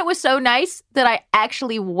 I thought it was so nice that I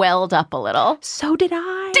actually welled up a little. So did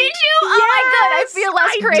I. Did you? Yes, oh my God. I feel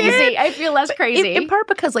less crazy. I feel less crazy. In part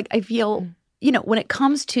because like I feel, when it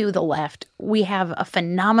comes to the left, we have a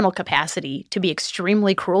phenomenal capacity to be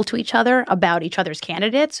extremely cruel to each other about each other's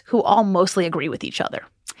candidates who all mostly agree with each other.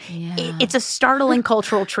 Yeah. It's a startling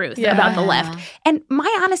cultural truth about the left. And my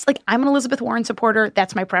honest, I'm an Elizabeth Warren supporter.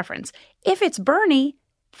 That's my preference. If it's Bernie,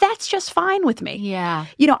 that's just fine with me. Yeah.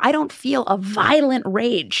 I don't feel a violent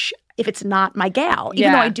rage if it's not my gal,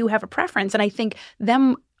 even though I do have a preference. And I think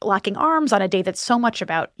them locking arms on a day that's so much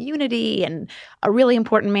about unity and a really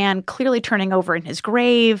important man clearly turning over in his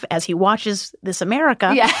grave as he watches this America.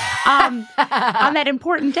 On that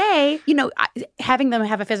important day, having them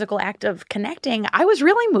have a physical act of connecting, I was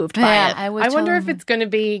really moved by it. I wonder if it's going to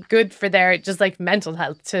be good for their just like mental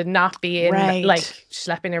health to not be in like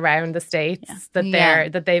schlepping around the states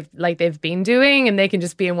that they've been doing, and they can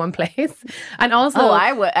just be in one place. And also,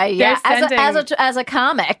 I would, as a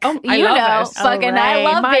comic, I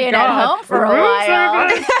love being at home for a while.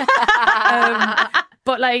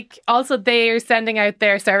 But like also they are sending out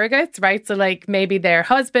their surrogates, right? So like maybe their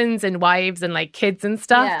husbands and wives and like kids and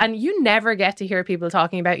stuff. Yeah. And you never get to hear people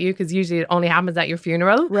talking about you because usually it only happens at your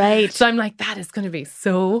funeral. Right. So I'm like, that is going to be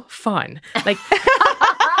so fun. Like,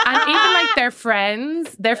 and even like their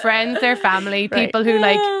friends, their family, people who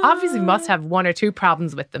like obviously must have one or two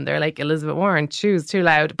problems with them. They're like, Elizabeth Warren, choose too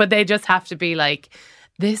loud. But they just have to be like,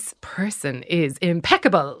 this person is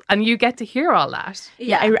impeccable. And you get to hear all that.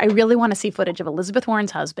 Yeah, I really want to see footage of Elizabeth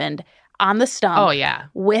Warren's husband on the stump. Oh, yeah.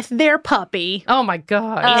 With their puppy. Oh, my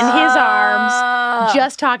God. In his arms.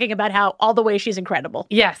 Just talking about how all the way she's incredible.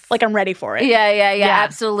 Yes. Like, I'm ready for it. Yeah,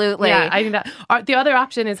 absolutely. Yeah, I think that. The other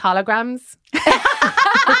option is holograms.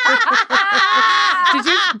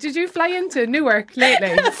 Did you fly into Newark lately?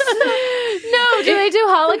 No, do they do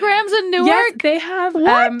holograms in Newark? Yes, they have.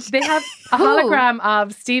 They have a hologram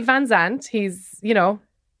of Steve Van Zandt. He's, Bruce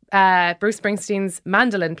Springsteen's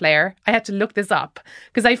mandolin player. I had to look this up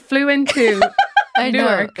because I flew into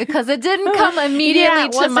Newark because it didn't come immediately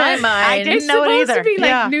to my mind. I didn't know it either. It's supposed to be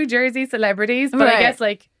like New Jersey celebrities, but I guess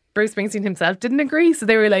like Bruce Springsteen himself didn't agree, so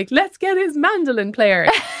they were like, let's get his mandolin player.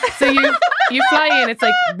 So you fly in, it's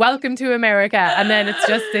like, welcome to America, and then it's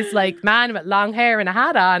just this like man with long hair and a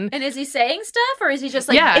hat on. And is he saying stuff, or is he just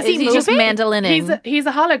like, is he just mandolining? He's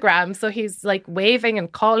a hologram, so he's like waving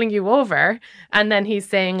and calling you over, and then he's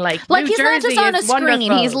saying like New he's Jersey not just on a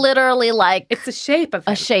screen, he's literally like, it's a shape of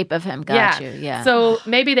him. Got you. Yeah. So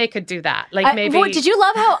maybe they could do that. Like maybe. Boy, did you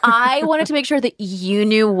love how I wanted to make sure that you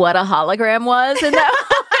knew what a hologram was? And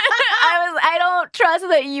I don't trust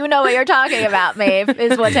that you know what you're talking about, Maeve,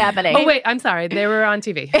 is what's happening. Oh, wait, I'm sorry. They were on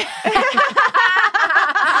TV.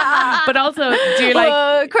 But also, do you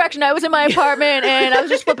like... correction, I was in my apartment and I was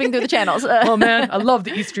just flipping through the channels. Oh, man, I love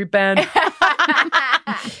the E Street Band.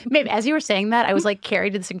 Maeve, as you were saying that, I was like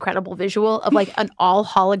carried to this incredible visual of like an all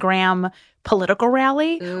hologram political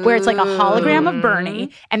rally where it's like a hologram of Bernie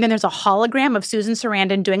and then there's a hologram of Susan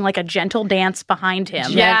Sarandon doing like a gentle dance behind him.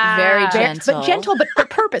 Yeah, very gentle. But gentle but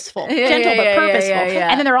purposeful. Gentle but purposeful.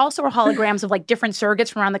 And then there also are holograms of like different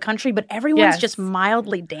surrogates from around the country, but everyone's just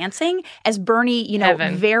mildly dancing as Bernie,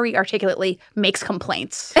 very articulately makes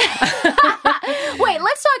complaints. Wait,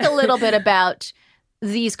 let's talk a little bit about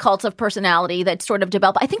these cults of personality that sort of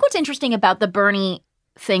develop. I think what's interesting about the Bernie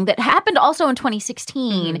thing that happened also in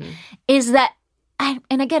 2016 is that,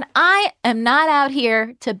 and again, I am not out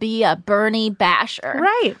here to be a Bernie basher.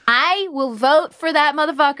 Right. I will vote for that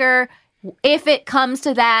motherfucker if it comes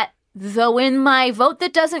to that, though in my vote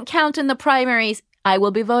that doesn't count in the primaries, I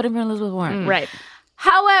will be voting for Elizabeth Warren. Right.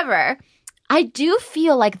 However, I do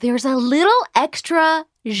feel like there's a little extra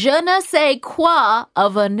je ne sais quoi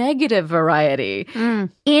of a negative variety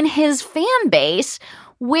in his fan base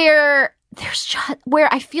where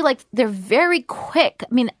I feel like they're very quick.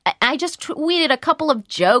 I mean, I just tweeted a couple of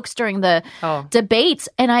jokes during the debates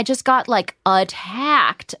and I just got like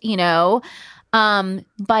attacked,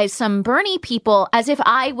 by some Bernie people as if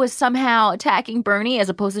I was somehow attacking Bernie as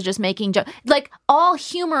opposed to just making jokes. Like all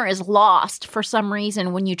humor is lost for some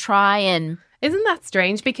reason when you try and... Isn't that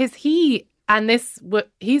strange? Because he's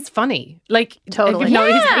funny. Like, totally. He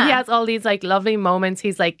has all these like lovely moments.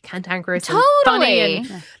 He's like cantankerous and funny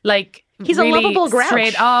and like... He's really a lovable grouch.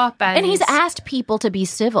 Straight up. And he's asked people to be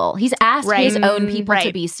civil. He's asked his own people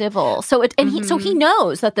to be civil. So so he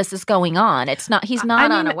knows that this is going on. He's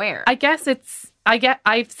not unaware. I guess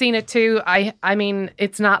I've seen it too. I mean,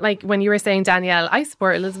 it's not like when you were saying, Danielle, I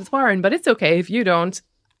support Elizabeth Warren, but it's okay if you don't.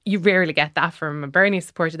 You rarely get that from a Bernie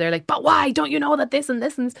supporter. They're like, but why? Don't you know that this and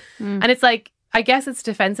this and... And it's like, I guess it's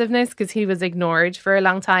defensiveness because he was ignored for a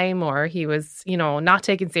long time or he was, not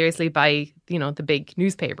taken seriously by, the big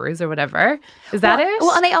newspapers or whatever. Is that it?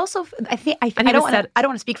 Well, and they also, I don't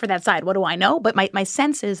want to speak for that side. What do I know? But my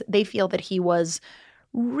sense is they feel that he was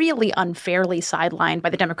really unfairly sidelined by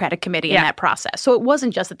the Democratic committee in that process. So it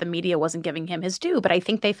wasn't just that the media wasn't giving him his due, but I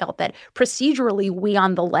think they felt that procedurally we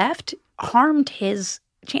on the left harmed his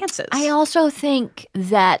chances. I also think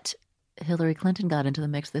that Hillary Clinton got into the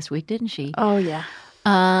mix this week, didn't she? Oh, yeah.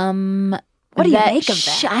 What do you make of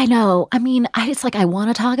that? I know. I mean, it's like I want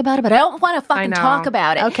to talk about it, but I don't want to fucking talk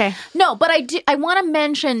about it. Okay. No, but I want to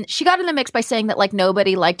mention, she got in the mix by saying that like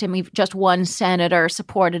nobody liked him. Just one senator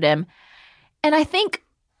supported him. And I think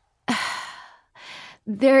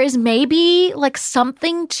there is maybe like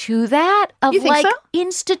something to that of like so?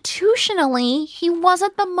 Institutionally, he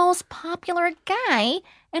wasn't the most popular guy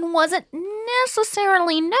and wasn't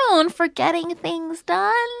necessarily known for getting things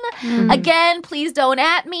done. Again, please don't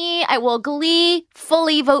at me. I will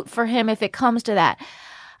fully vote for him if it comes to that.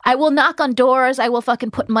 I will knock on doors. I will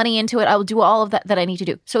fucking put money into it. I will do all of that I need to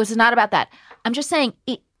do. So it's not about that. I'm just saying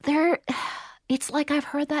it's like I've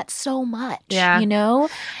heard that so much, you know?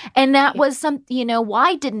 And that was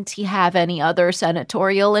why didn't he have any other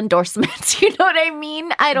senatorial endorsements? You know what I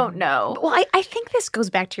mean? I don't know. Well, I think this goes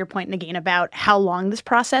back to your point, Nagin, about how long this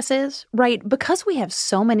process is, right? Because we have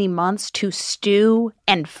so many months to stew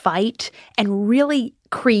and fight and really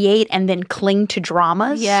create and then cling to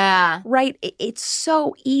dramas. Yeah. Right? It's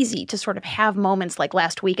so easy to sort of have moments like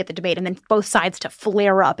last week at the debate and then both sides to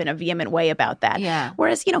flare up in a vehement way about that. Yeah.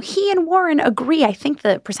 Whereas, he and Warren agree, I think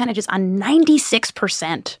the percentage is on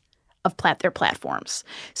 96% of their platforms.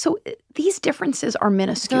 So these differences are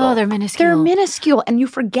minuscule. Oh, they're minuscule. They're minuscule. And you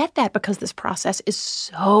forget that because this process is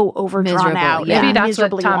so overdrawn out. Yeah. Maybe that's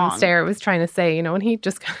what Tom Stair was trying to say, and he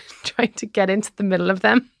just kind of tried to get into the middle of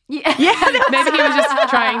them. Yeah. Maybe he was just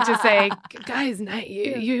trying to say, guys,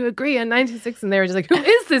 you agree on 96, and they were just like, who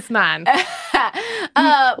is this man? Well,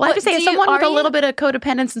 I have to say, as someone with a little bit of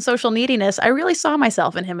codependence and social neediness, I really saw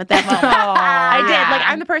myself in him at that moment. I did. Like,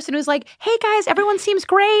 I'm the person who's like, hey, guys, everyone seems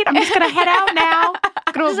great. I'm just going to head out now.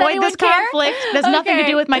 I'm going to avoid this conflict. It has nothing to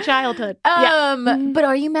do with my childhood. But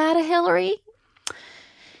are you mad at Hillary?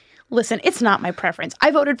 Listen, it's not my preference.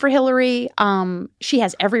 I voted for Hillary. She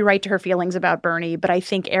has every right to her feelings about Bernie, but I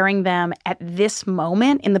think airing them at this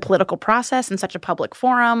moment in the political process in such a public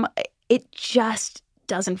forum, it just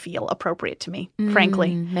doesn't feel appropriate to me,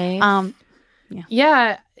 frankly. Maeve?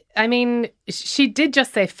 Yeah. I mean, she did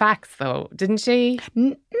just say facts, though, didn't she?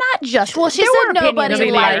 Not just. Well, she said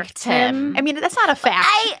nobody liked him. I mean, that's not a fact.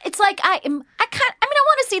 I want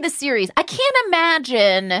to see the series. I can't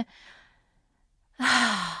imagine.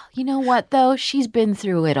 You know what, though? She's been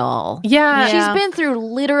through it all. Yeah. She's been through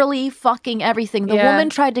literally fucking everything. The woman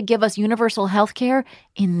tried to give us universal health care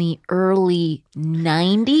in the early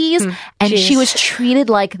 90s, and she was treated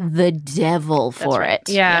like the devil for it.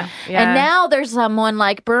 Yeah. And now there's someone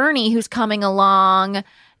like Bernie who's coming along,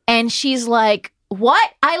 and she's like,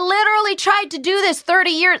 what? I literally tried to do this 30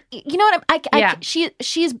 years. You know what?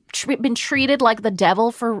 She's been treated like the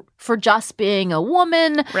devil for just being a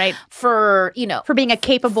woman, right? For being a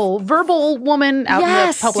capable verbal woman out in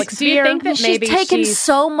the public sphere. Do you think that maybe she's taken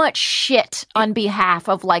so much shit on behalf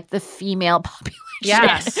of like the female population?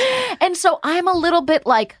 Yes. And so I'm a little bit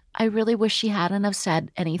like, I really wish she hadn't have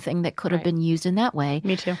said anything that could have been used in that way.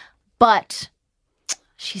 Me too. But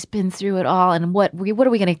she's been through it all, and what are we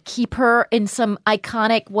going to keep her in some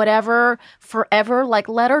iconic whatever forever? Like,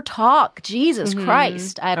 let her talk. Jesus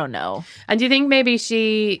Christ, I don't know. And do you think maybe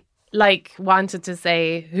she wanted to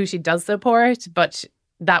say who she does support, but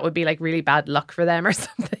that would be like really bad luck for them or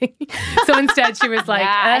something? So instead, she was like,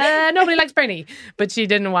 nobody likes Bernie, but she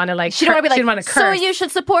didn't want to She didn't want to curse. So you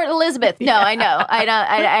should support Elizabeth. No, I know.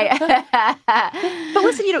 But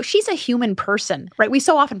listen, she's a human person, right? We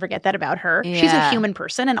so often forget that about her. Yeah. She's a human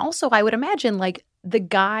person. And also, I would imagine, like, the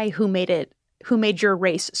guy who made your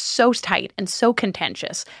race so tight and so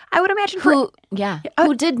contentious, I would imagine who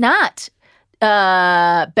did not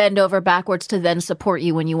bend over backwards to then support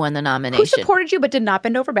you when you won the nomination. Who supported you but did not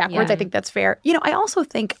bend over backwards. I think that's fair. I also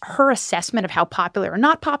think her assessment of how popular or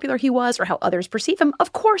not popular he was or how others perceive him,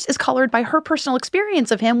 of course, is colored by her personal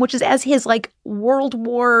experience of him, which is as his like World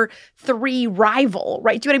War III rival,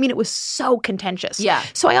 right? Do you know what I mean? It was so contentious. Yeah.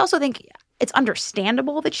 So I also think it's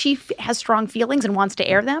understandable that she has strong feelings and wants to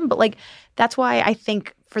air them, but like that's why I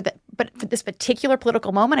think for this particular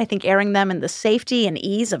political moment, I think airing them in the safety and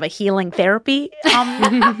ease of a healing therapy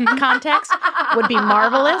context would be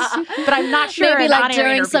marvelous. But I'm not sure. Maybe like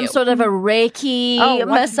during some sort of a Reiki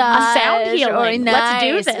massage, a sound healing. Nice.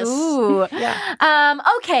 Let's do this. Ooh. Yeah.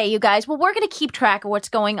 Okay, you guys. Well, we're going to keep track of what's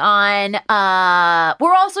going on.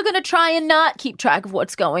 We're also going to try and not keep track of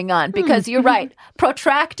what's going on because you're right.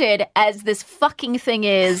 Protracted as this fucking thing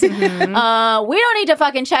is, we don't need to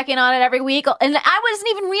fucking check in on it every week. And I wasn't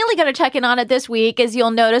even really kind of check in on it this week, as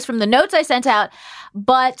you'll notice from the notes I sent out.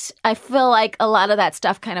 But I feel like a lot of that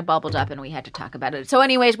stuff kind of bubbled up and we had to talk about it. So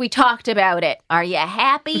anyways, we talked about it. Are you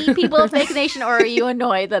happy, people of Fake Nation, or are you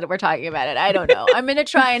annoyed that we're talking about it? I don't know. I'm going to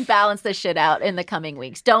try and balance this shit out in the coming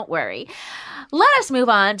weeks. Don't worry. Let us move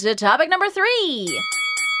on to topic number 3.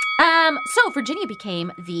 So Virginia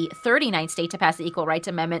became the 39th state to pass the Equal Rights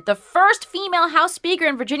Amendment. The first female House Speaker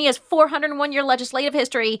in Virginia's 401-year legislative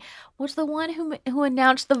history was the one who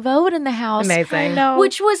announced the vote in the House. Amazing. I know.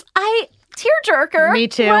 Which was, tearjerker. Me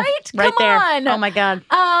too. Right? Right Come there. on. Oh, my God.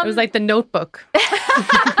 It was like The Notebook.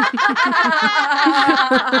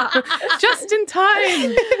 Just in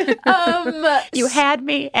time. You had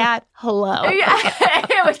me at hello.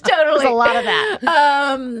 It was totally. There's a lot of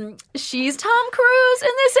that. She's Tom Cruise in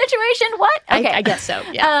this situation. What? Okay. I guess so,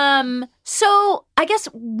 yeah. So I guess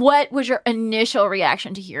what was your initial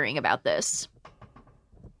reaction to hearing about this?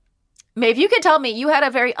 Maeve, you could tell me you had a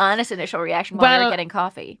very honest initial reaction while you were getting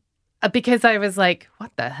coffee. Because I was like, what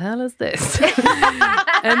the hell is this?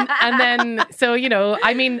 and then, so,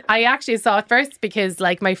 I actually saw it first because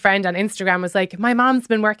like my friend on Instagram was like, my mom's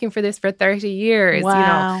been working for this for 30 years,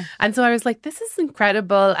 Wow. And so I was like, this is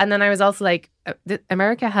incredible. And then I was also like,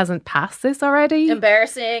 America hasn't passed this already.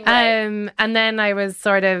 Embarrassing. Right? And then I was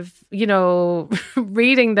sort of,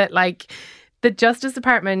 reading that like the Justice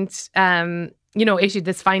Department, issued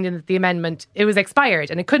this finding that the amendment, it was expired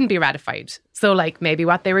and it couldn't be ratified. So like maybe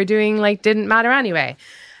what they were doing like didn't matter anyway.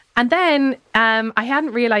 And then I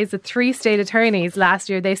hadn't realized that 3 state attorneys last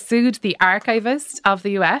year, they sued the archivist of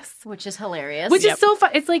the US. Which is hilarious. Which is so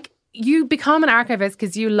fun. It's like you become an archivist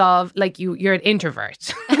because you love, like you're an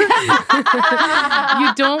introvert.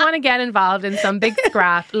 You don't want to get involved in some big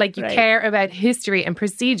scrap. Like you care about history and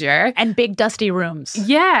procedure. And big dusty rooms.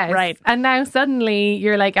 Yes. Right. And now suddenly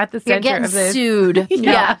you're like at the center of this. Sued.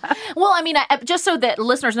 Yeah. Well, I mean, just so that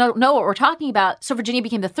listeners know what we're talking about. So Virginia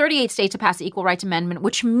became the 38th state to pass the Equal Rights Amendment,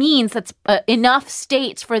 which means that's enough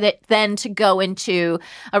states for that then to go into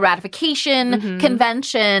a ratification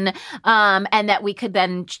convention, and that we could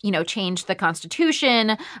then, change the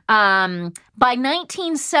Constitution. By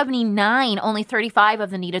 1979, only 35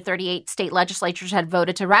 of the needed 38 state legislatures had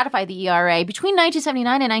voted to ratify the ERA. Between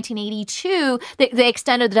 1979 and 1982, they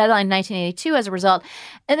extended the deadline in 1982 as a result.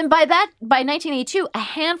 And then by 1982, a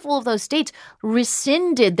handful of those states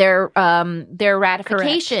rescinded their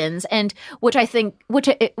ratifications, and which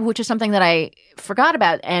is something that I forgot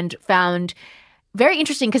about and found very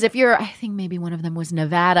interesting, because I think maybe one of them was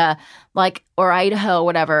Nevada, or Idaho,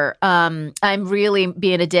 whatever. I'm really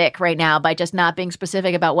being a dick right now by just not being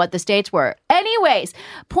specific about what the states were. Anyways,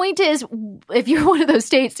 point is, if you're one of those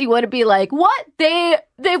states, you want to be like, what? They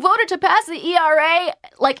voted to pass the ERA?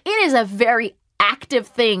 Like, it is a very active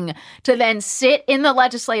thing to then sit in the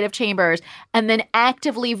legislative chambers and then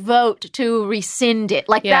actively vote to rescind it.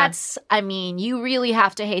 You really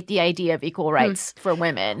have to hate the idea of equal rights for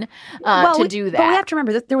women to do that. But we have to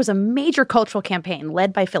remember that there was a major cultural campaign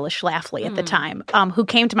led by Phyllis Schlafly at the time, who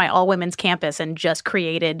came to my all-women's campus and just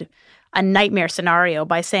created a nightmare scenario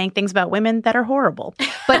by saying things about women that are horrible.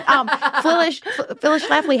 But Phyllis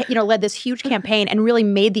Schlafly, led this huge campaign and really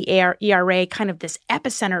made the ERA kind of this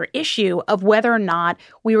epicenter issue of whether or not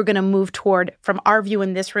we were going to move toward, from our view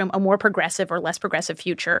in this room, a more progressive or less progressive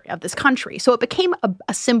future of this country. So it became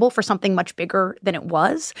a symbol for something much bigger than it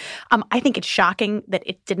was. I think it's shocking that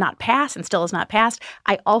it did not pass and still has not passed.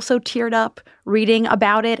 I also teared up reading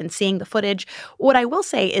about it and seeing the footage. What I will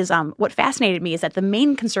say is what fascinated me is that the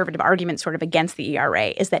main conservative argument sort of against the ERA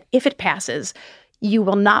is that if it passes, you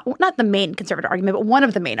will not the main conservative argument, but one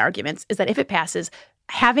of the main arguments is that if it passes,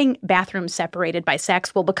 having bathrooms separated by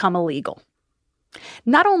sex will become illegal.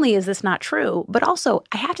 Not only is this not true, but also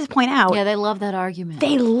I have to point out. Yeah, they love that argument.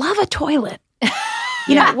 They love a toilet.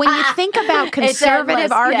 When you think about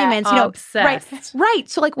conservative arguments, obsessed. Right.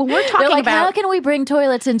 So when we're talking about how can we bring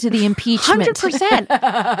toilets into the impeachment? 100%.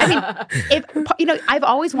 I mean, I've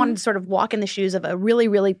always wanted to sort of walk in the shoes of a really,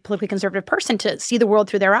 really politically conservative person to see the world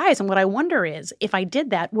through their eyes. And what I wonder is, if I did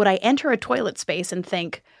that, would I enter a toilet space and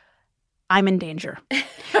think, I'm in danger?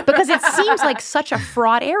 Because it seems like such a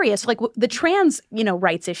fraught area. So the trans,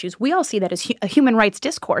 rights issues, we all see that as a human rights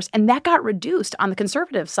discourse. And that got reduced on the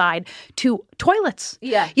conservative side to toilets.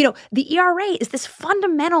 Yeah. The ERA is this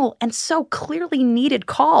fundamental and so clearly needed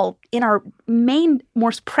call in our main,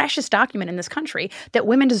 most precious document in this country that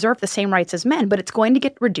women deserve the same rights as men, but it's going to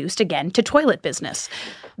get reduced again to toilet business.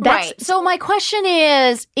 Right. So my question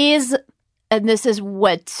is, and this is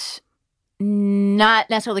what not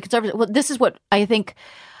necessarily conservative. Well, this is what I think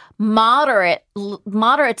moderates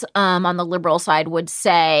on the liberal side would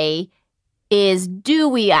say is, do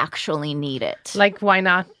we actually need it? Why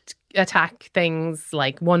not attack things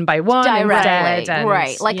like one by one directly, instead. And,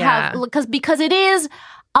 right? Like how because it is.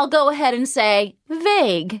 I'll go ahead and say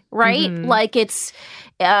vague, right? Like it's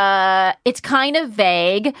kind of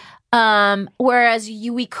vague. Whereas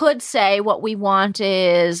we could say what we want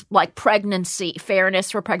is like pregnancy,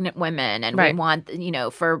 fairness for pregnant women. And we want,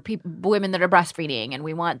 for women that are breastfeeding, and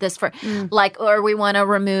we want this for or we want to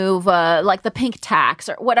remove like the pink tax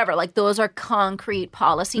or whatever. Like those are concrete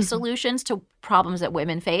policy solutions to problems that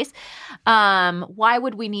women face. Why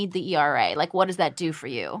would we need the ERA? Like, what does that do for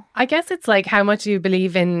you? I guess it's like how much you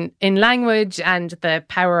believe in language and the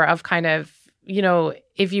power of kind of,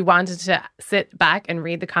 if you wanted to sit back and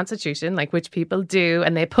read the Constitution, like which people do,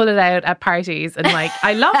 and they pull it out at parties, and like,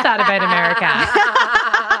 I love that about America,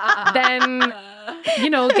 then,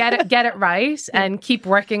 get it right and keep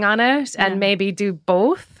working on it and maybe do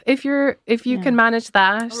both if you can manage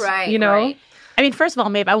that, right? Right. I mean, first of all,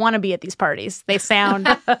 Maeve, I want to be at these parties. They sound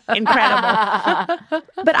incredible.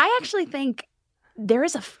 But I actually think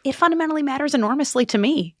it fundamentally matters enormously to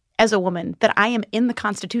me as a woman that I am in the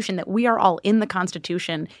Constitution, that we are all in the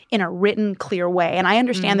Constitution in a written, clear way. And I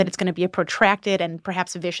understand that it's going to be a protracted and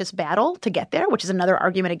perhaps vicious battle to get there, which is another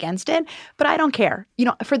argument against it. But I don't care.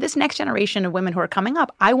 For this next generation of women who are coming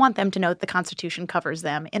up, I want them to know that the Constitution covers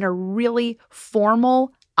them in a really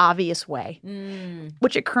formal, obvious way,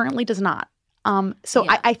 which it currently does not.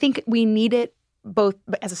 I think we need it both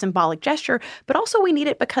as a symbolic gesture, but also we need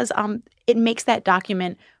it because it makes that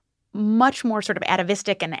document much more sort of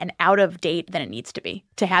atavistic and out of date than it needs to be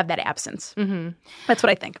to have that absence. That's what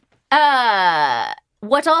I think.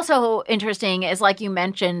 What's also interesting is, like you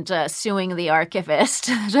mentioned, suing the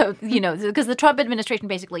archivist. So, because the Trump administration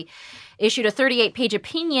basically issued a 38-page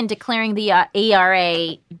opinion declaring the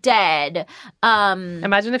ERA dead.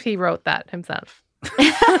 Imagine if he wrote that himself.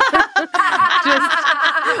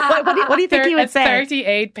 What do you think he would say?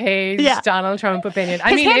 38-page Donald Trump opinion.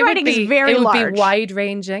 His handwriting is very large. It would be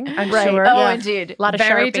wide-ranging, I'm sure. Oh, indeed. A lot of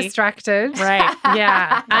very Sharpie. Distracted. Right.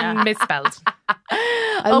 Yeah. And misspelled.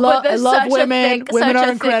 I love women. Women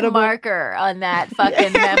are incredible. Thick marker on that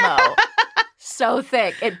fucking memo. So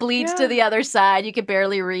thick. It bleeds to the other side. You can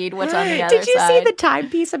barely read what's on the other side. Did you see the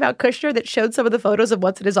timepiece about Kushner that showed some of the photos of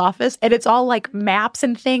what's in his office? And it's all like maps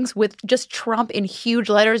and things with just Trump in huge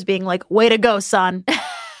letters being like, way to go, son.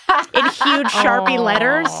 In huge Sharpie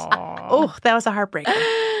letters. Oh, that was a heartbreaker.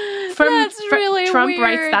 That's really Trump weird.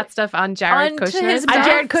 writes that stuff on Jared Kushner's On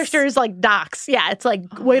Jared Kushner's like docs. Yeah, it's like,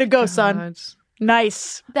 way to go, son.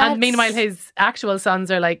 Nice. And meanwhile, his actual sons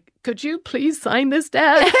are like, could you please sign this,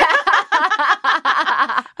 Dad?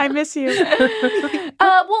 I miss you.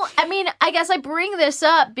 Well, I mean, I guess I bring this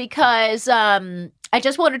up because I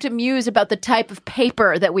just wanted to muse about the type of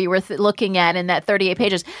paper that we were looking at in that 38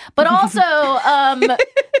 pages, but also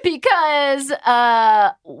because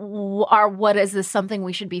what is this something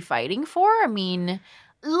we should be fighting for? I mean,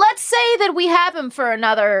 let's say that we have him for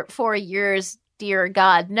another 4 years. Dear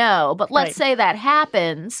God, no. But let's say that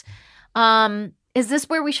happens. Is this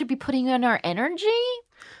where we should be putting in our energy?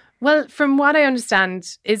 Well, from what I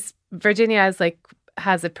understand, is Virginia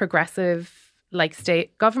has a progressive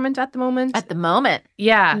state government at the moment. At the moment,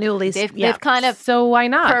 yeah, they've kind of so why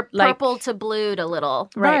not purple to blued a little,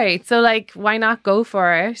 right? So why not go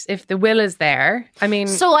for it if the will is there? I mean,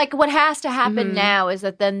 so what has to happen now is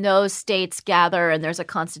that then those states gather and there's a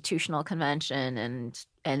constitutional convention and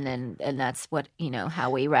that's what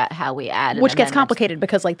how we add, which gets complicated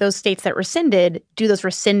because those states that rescinded, do those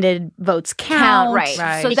rescinded votes count?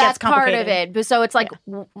 Right. So that's part of it. So it's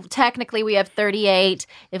technically we have 38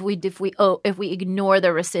 if we ignore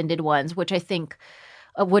the rescinded ones, which I think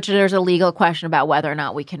there's a legal question about whether or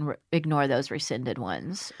not we can ignore those rescinded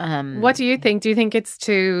ones. What do you think? Do you think it's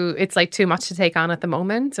too much to take on at the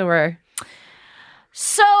moment, or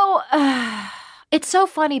so? It's so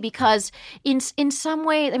funny because in some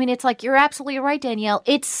way, I mean, it's you're absolutely right, Danielle.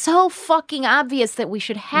 It's so fucking obvious that we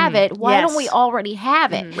should have it. Why don't we already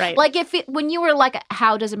have it? Right. When you were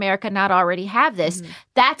how does America not already have this?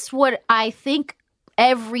 That's what I think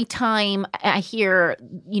every time I hear,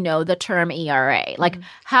 the term ERA.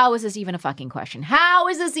 How is this even a fucking question? How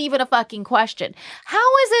is this even a fucking question? How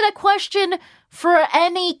is it a question for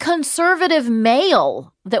any conservative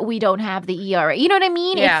male that we don't have the ERA? You know what I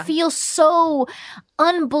mean? Yeah. It feels so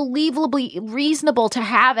unbelievably reasonable to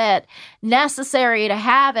have it, necessary to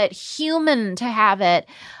have it, human to have it.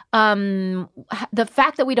 The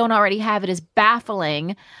fact that we don't already have it is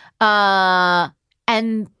baffling.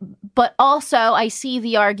 But also I see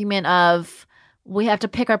the argument of, we have to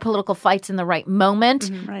pick our political fights in the right moment.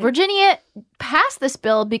 Right. Virginia passed this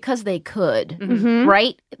bill because they could,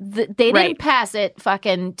 right? They didn't pass it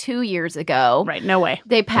fucking 2 years ago. Right, no way.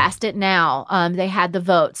 They passed it now. They had the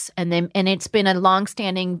votes, and it's been a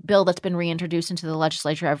longstanding bill that's been reintroduced into the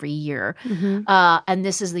legislature every year. And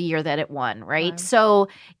this is the year that it won, right? So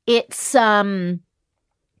it's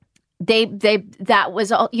that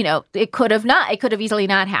was all, it could have easily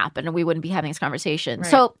not happened, and we wouldn't be having this conversation. Right.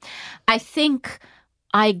 So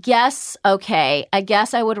I guess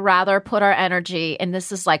I would rather put our energy, and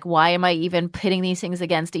this is like, why am I even pitting these things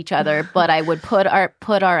against each other? But I would put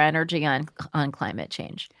our energy on climate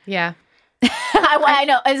change. Yeah. I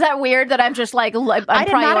know. Is that weird that I'm just like, I'm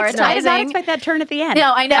prioritizing? I did not expect that turn at the end.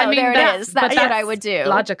 No, I know. There it is. That's what I would do.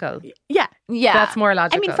 Logical. Yeah. That's more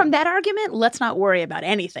logical. I mean, from that argument, let's not worry about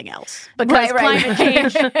anything else. Because climate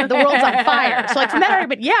change, the world's on fire. So, like, from that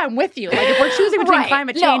argument, I'm with you. Like, if we're choosing between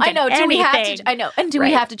climate change and anything. Do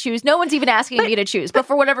we have to choose? No one's even asking me to choose. But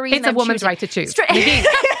for whatever reason, it's a woman's right to choose. This is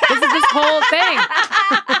this whole thing.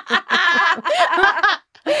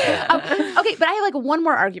 Okay, but I have like one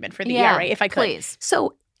more argument for the ERA, if I could. Please.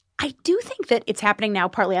 So I do think that it's happening now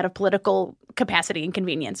partly out of political capacity and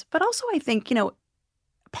convenience, but also I think,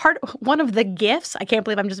 one of the gifts, I can't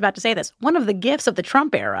believe I'm just about to say this, one of the gifts of the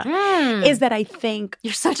Trump era is that I think...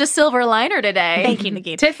 You're such a silver liner today. Thank you,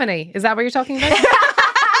 Nagin. Tiffany, is that what you're talking about?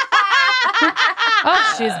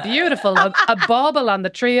 Oh, she's beautiful. A bauble on the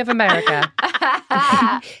tree of America.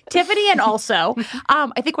 Tiffany, and also,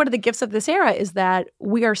 I think one of the gifts of this era is that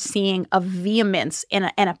we are seeing a vehemence and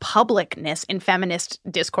a publicness in feminist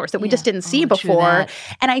discourse that we just didn't see before.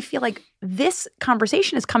 And I feel like this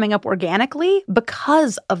conversation is coming up organically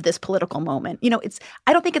because of this political moment.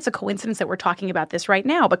 I don't think it's a coincidence that we're talking about this right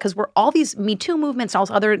now, because we're all these Me Too movements, all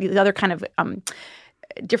the other kind of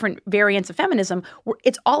different variants of feminism,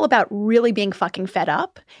 it's all about really being fucking fed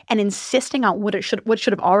up and insisting on what should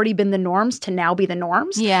have already been the norms to now be the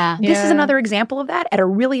norms. Yeah. This is another example of that at a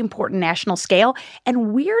really important national scale.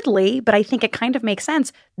 And weirdly, but I think it kind of makes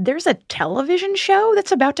sense, there's a television show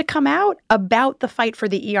that's about to come out about the fight for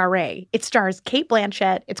the ERA. It stars Cate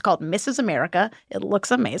Blanchett. It's called Mrs. America. It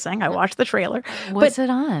looks amazing. I watched the trailer. What's it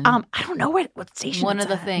on? I don't know what station One it's of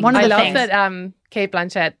the at. things. One of I the love things. that Cate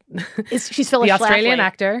Blanchett she's Phyllis the Australian Schlafly.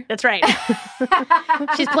 actor. That's right.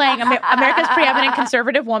 She's playing America's preeminent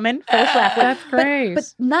conservative woman, Phyllis Schlafly. That's great.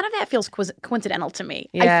 But none of that feels coincidental to me.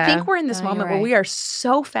 Yeah. I think we're in this moment where we are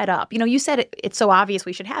so fed up. You said it's so obvious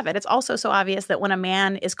we should have it. It's also so obvious that when a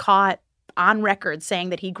man is caught on record saying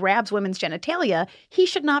that he grabs women's genitalia, he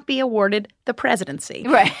should not be awarded the presidency.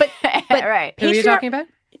 Right. But right. Who are you talking about?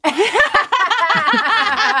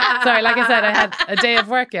 Sorry, like I said, I had a day of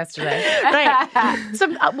work yesterday. Right.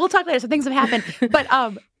 We'll talk later. Some things have happened. But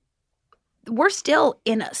we're still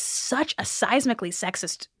in such a seismically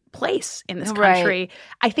sexist place in this country. Right.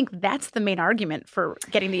 I think that's the main argument for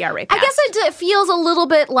getting the ERA passed. I guess it feels a little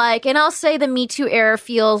bit like, and I'll say the Me Too era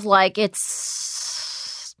feels like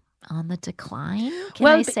it's on the decline. Can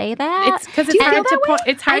I say that? It's because it's hard to point.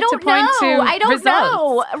 It's hard to point to. I don't results.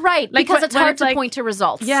 know. Right, like, because it's hard to point to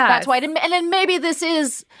results. Yeah, that's why. And then maybe this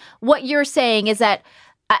is what you're saying is that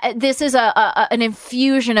this is an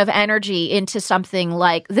infusion of energy into something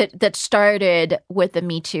like that started with the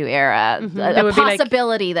Me Too era. A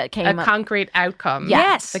possibility that came a concrete outcome.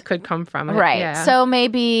 Yes, that could come from it. Right. Yeah. So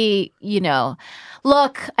maybe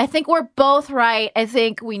Look, I think we're both right. I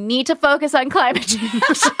think we need to focus on climate change.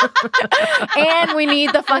 And we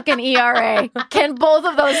need the fucking ERA. Can both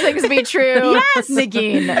of those things be true? Yes.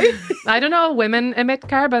 Nagin. I don't know. Women emit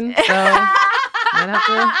carbon. So I'd have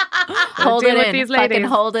to hold deal it with in. These ladies. Fucking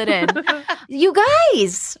hold it in. You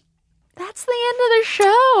guys, that's the end of the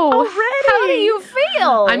show. Already? How do you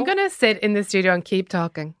feel? I'm going to sit in the studio and keep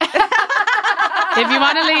talking. If you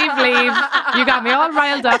want to leave, leave. You got me all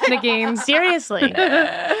riled up, Nagin. Seriously.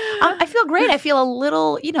 I feel great. I feel a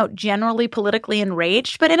little, generally politically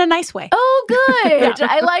enraged, but in a nice way. Oh, good. Yeah.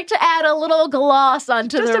 I like to add a little gloss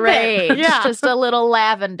onto the rage. Yeah. Just a little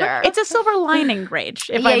lavender. It's a silver lining rage,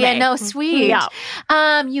 if I may. No, sweet. Yeah.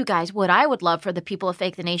 You guys, what I would love for the people of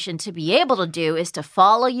Fake the Nation to be able to do is to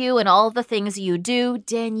follow you and all of the things you do.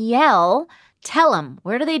 Danielle, tell them,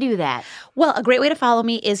 where do they do that? Well, a great way to follow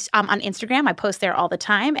me is on Instagram. I post there all the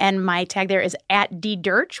time, and my tag there is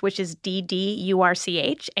 @ddurch, which is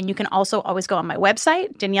DDURCH. And you can also always go on my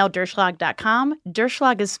website, DanielleDurchslag.com.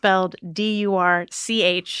 Durchslag is spelled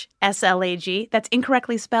DURCHSLAG. That's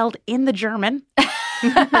incorrectly spelled in the German.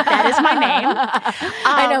 That is my name.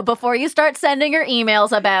 I know. Before you start sending her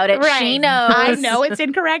emails about it, she knows. I know it's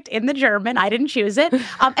incorrect in the German. I didn't choose it.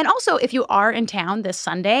 And also, if you are in town this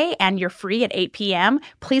Sunday and you're free at 8 p.m.,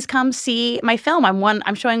 please come see my film.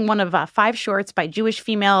 I'm showing one of 5 shorts by Jewish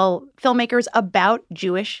female filmmakers about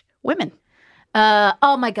Jewish women.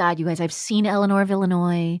 Oh my God, you guys! I've seen Eleanor of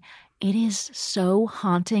Illinois. It is so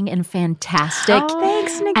haunting and fantastic. Oh,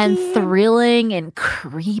 thanks, Nikki. And thrilling and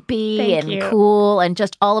creepy cool and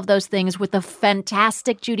just all of those things with the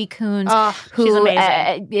fantastic Judy Kuhn. Who, she's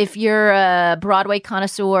amazing. If you're a Broadway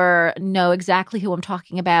connoisseur, know exactly who I'm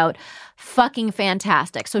talking about. Fucking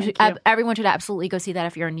fantastic. So everyone should absolutely go see that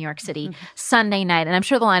if you're in New York City Sunday night. And I'm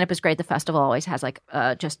sure the lineup is great. The festival always has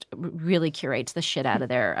just really curates the shit out of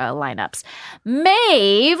their lineups.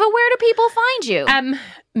 Maeve, where do people find you?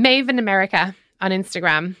 Maeve in America on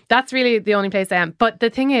Instagram. That's really the only place I am. But the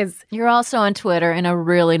thing is, you're also on Twitter in a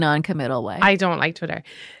really non-committal way. I don't like Twitter.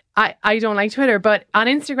 I don't like Twitter, but on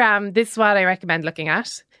Instagram, this is what I recommend looking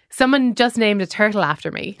at. Someone just named a turtle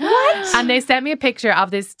after me. What? And they sent me a picture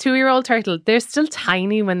of this 2-year-old turtle. They're still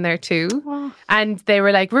tiny when they're 2. Oh. And they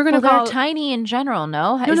were like, we're going to call... They're tiny in general,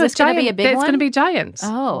 no? Is this going to be a big one? It's going to be giant.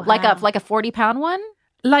 Oh, wow. like a 40-pound one?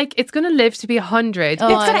 Like, it's going to live to be 100. Oh,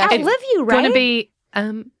 it's going to outlive you, right? It's going to be...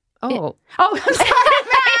 I'm sorry. I'm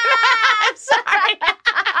sorry.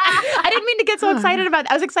 I didn't mean to get so excited about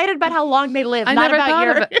it. I was excited about how long they live. I never thought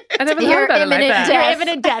about it like that. Your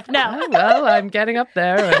imminent death. No. Oh, well, I'm getting up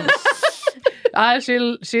there. And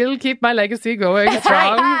she'll keep my legacy going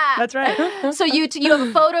strong. That's right. So you have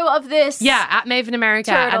a photo of this? Yeah, at Maeve in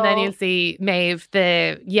America, turtle. And then you'll see Maeve,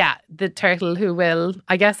 the turtle who will.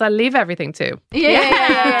 I guess I'll leave everything to.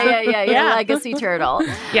 Yeah. Your legacy turtle.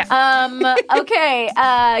 Yeah. Okay.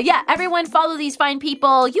 Everyone follow these fine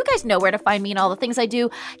people. You guys know where to find me and all the things I do.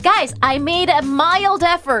 Guys, I made a mild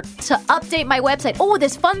effort to update my website. Oh,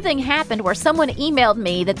 this fun thing happened where someone emailed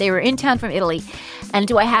me that they were in town from Italy. And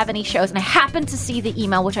do I have any shows? And I happened to see the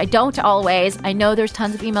email, which I don't always. I know there's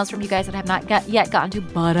tons of emails from you guys that I have not yet gotten to,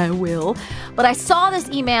 but I will. But I saw this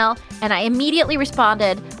email and I immediately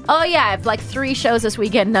responded, oh yeah, I have like 3 shows this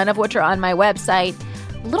weekend, none of which are on my website.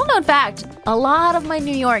 Little known fact, a lot of my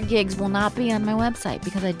New York gigs will not be on my website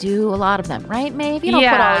because I do a lot of them. Right, Maeve? You don't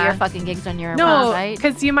put all your fucking gigs on your website. No,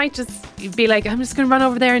 because you might just be like, I'm just going to run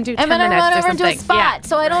over there and do 10 minutes or something. I'm going to run over and do a spot.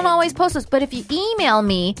 So I don't always post those. But if you email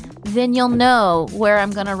me, then you'll know where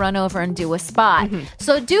I'm going to run over and do a spot. Mm-hmm.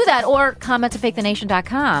 So do that or comment to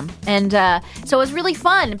fakethenation.com. And so it was really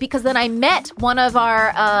fun because then I met one of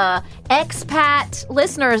our expat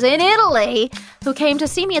listeners in Italy who came to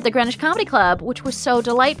see me at the Greenwich Comedy Club, which was so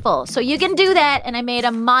delightful. So you can do that, and I made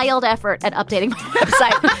a mild effort at updating my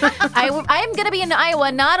website. I am going to be in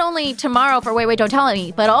Iowa not only tomorrow for Wait, Don't Tell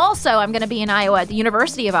Me, but also I'm going to be in Iowa at the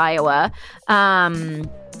University of Iowa, in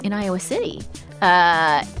Iowa City.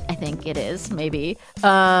 I think it is, maybe,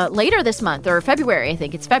 later this month, or February. I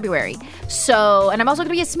think it's February. So, and I'm also going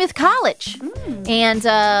to be at Smith College and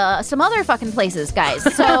some other fucking places, guys.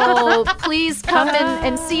 So please come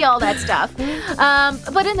and see all that stuff.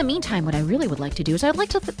 But in the meantime, what I really would like to do is I'd like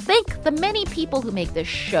to thank the many people who make this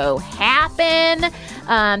show happen.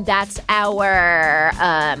 That's our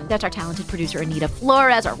talented producer, Anita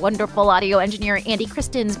Flores, our wonderful audio engineer, Andy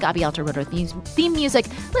Christens, Gabi Alter wrote our theme music,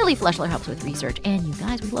 Lily Fleshler helps with research, and you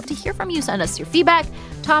guys, we'd love to hear from you. Send us your feedback,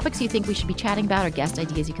 topics you think we should be chatting about, or guest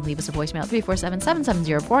ideas. You can leave us a voicemail at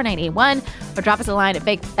 347-770-4981, or drop us a line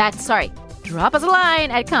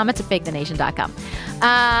at comments at fakethenation.com.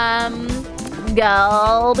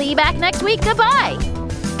 I'll be back next week. Goodbye.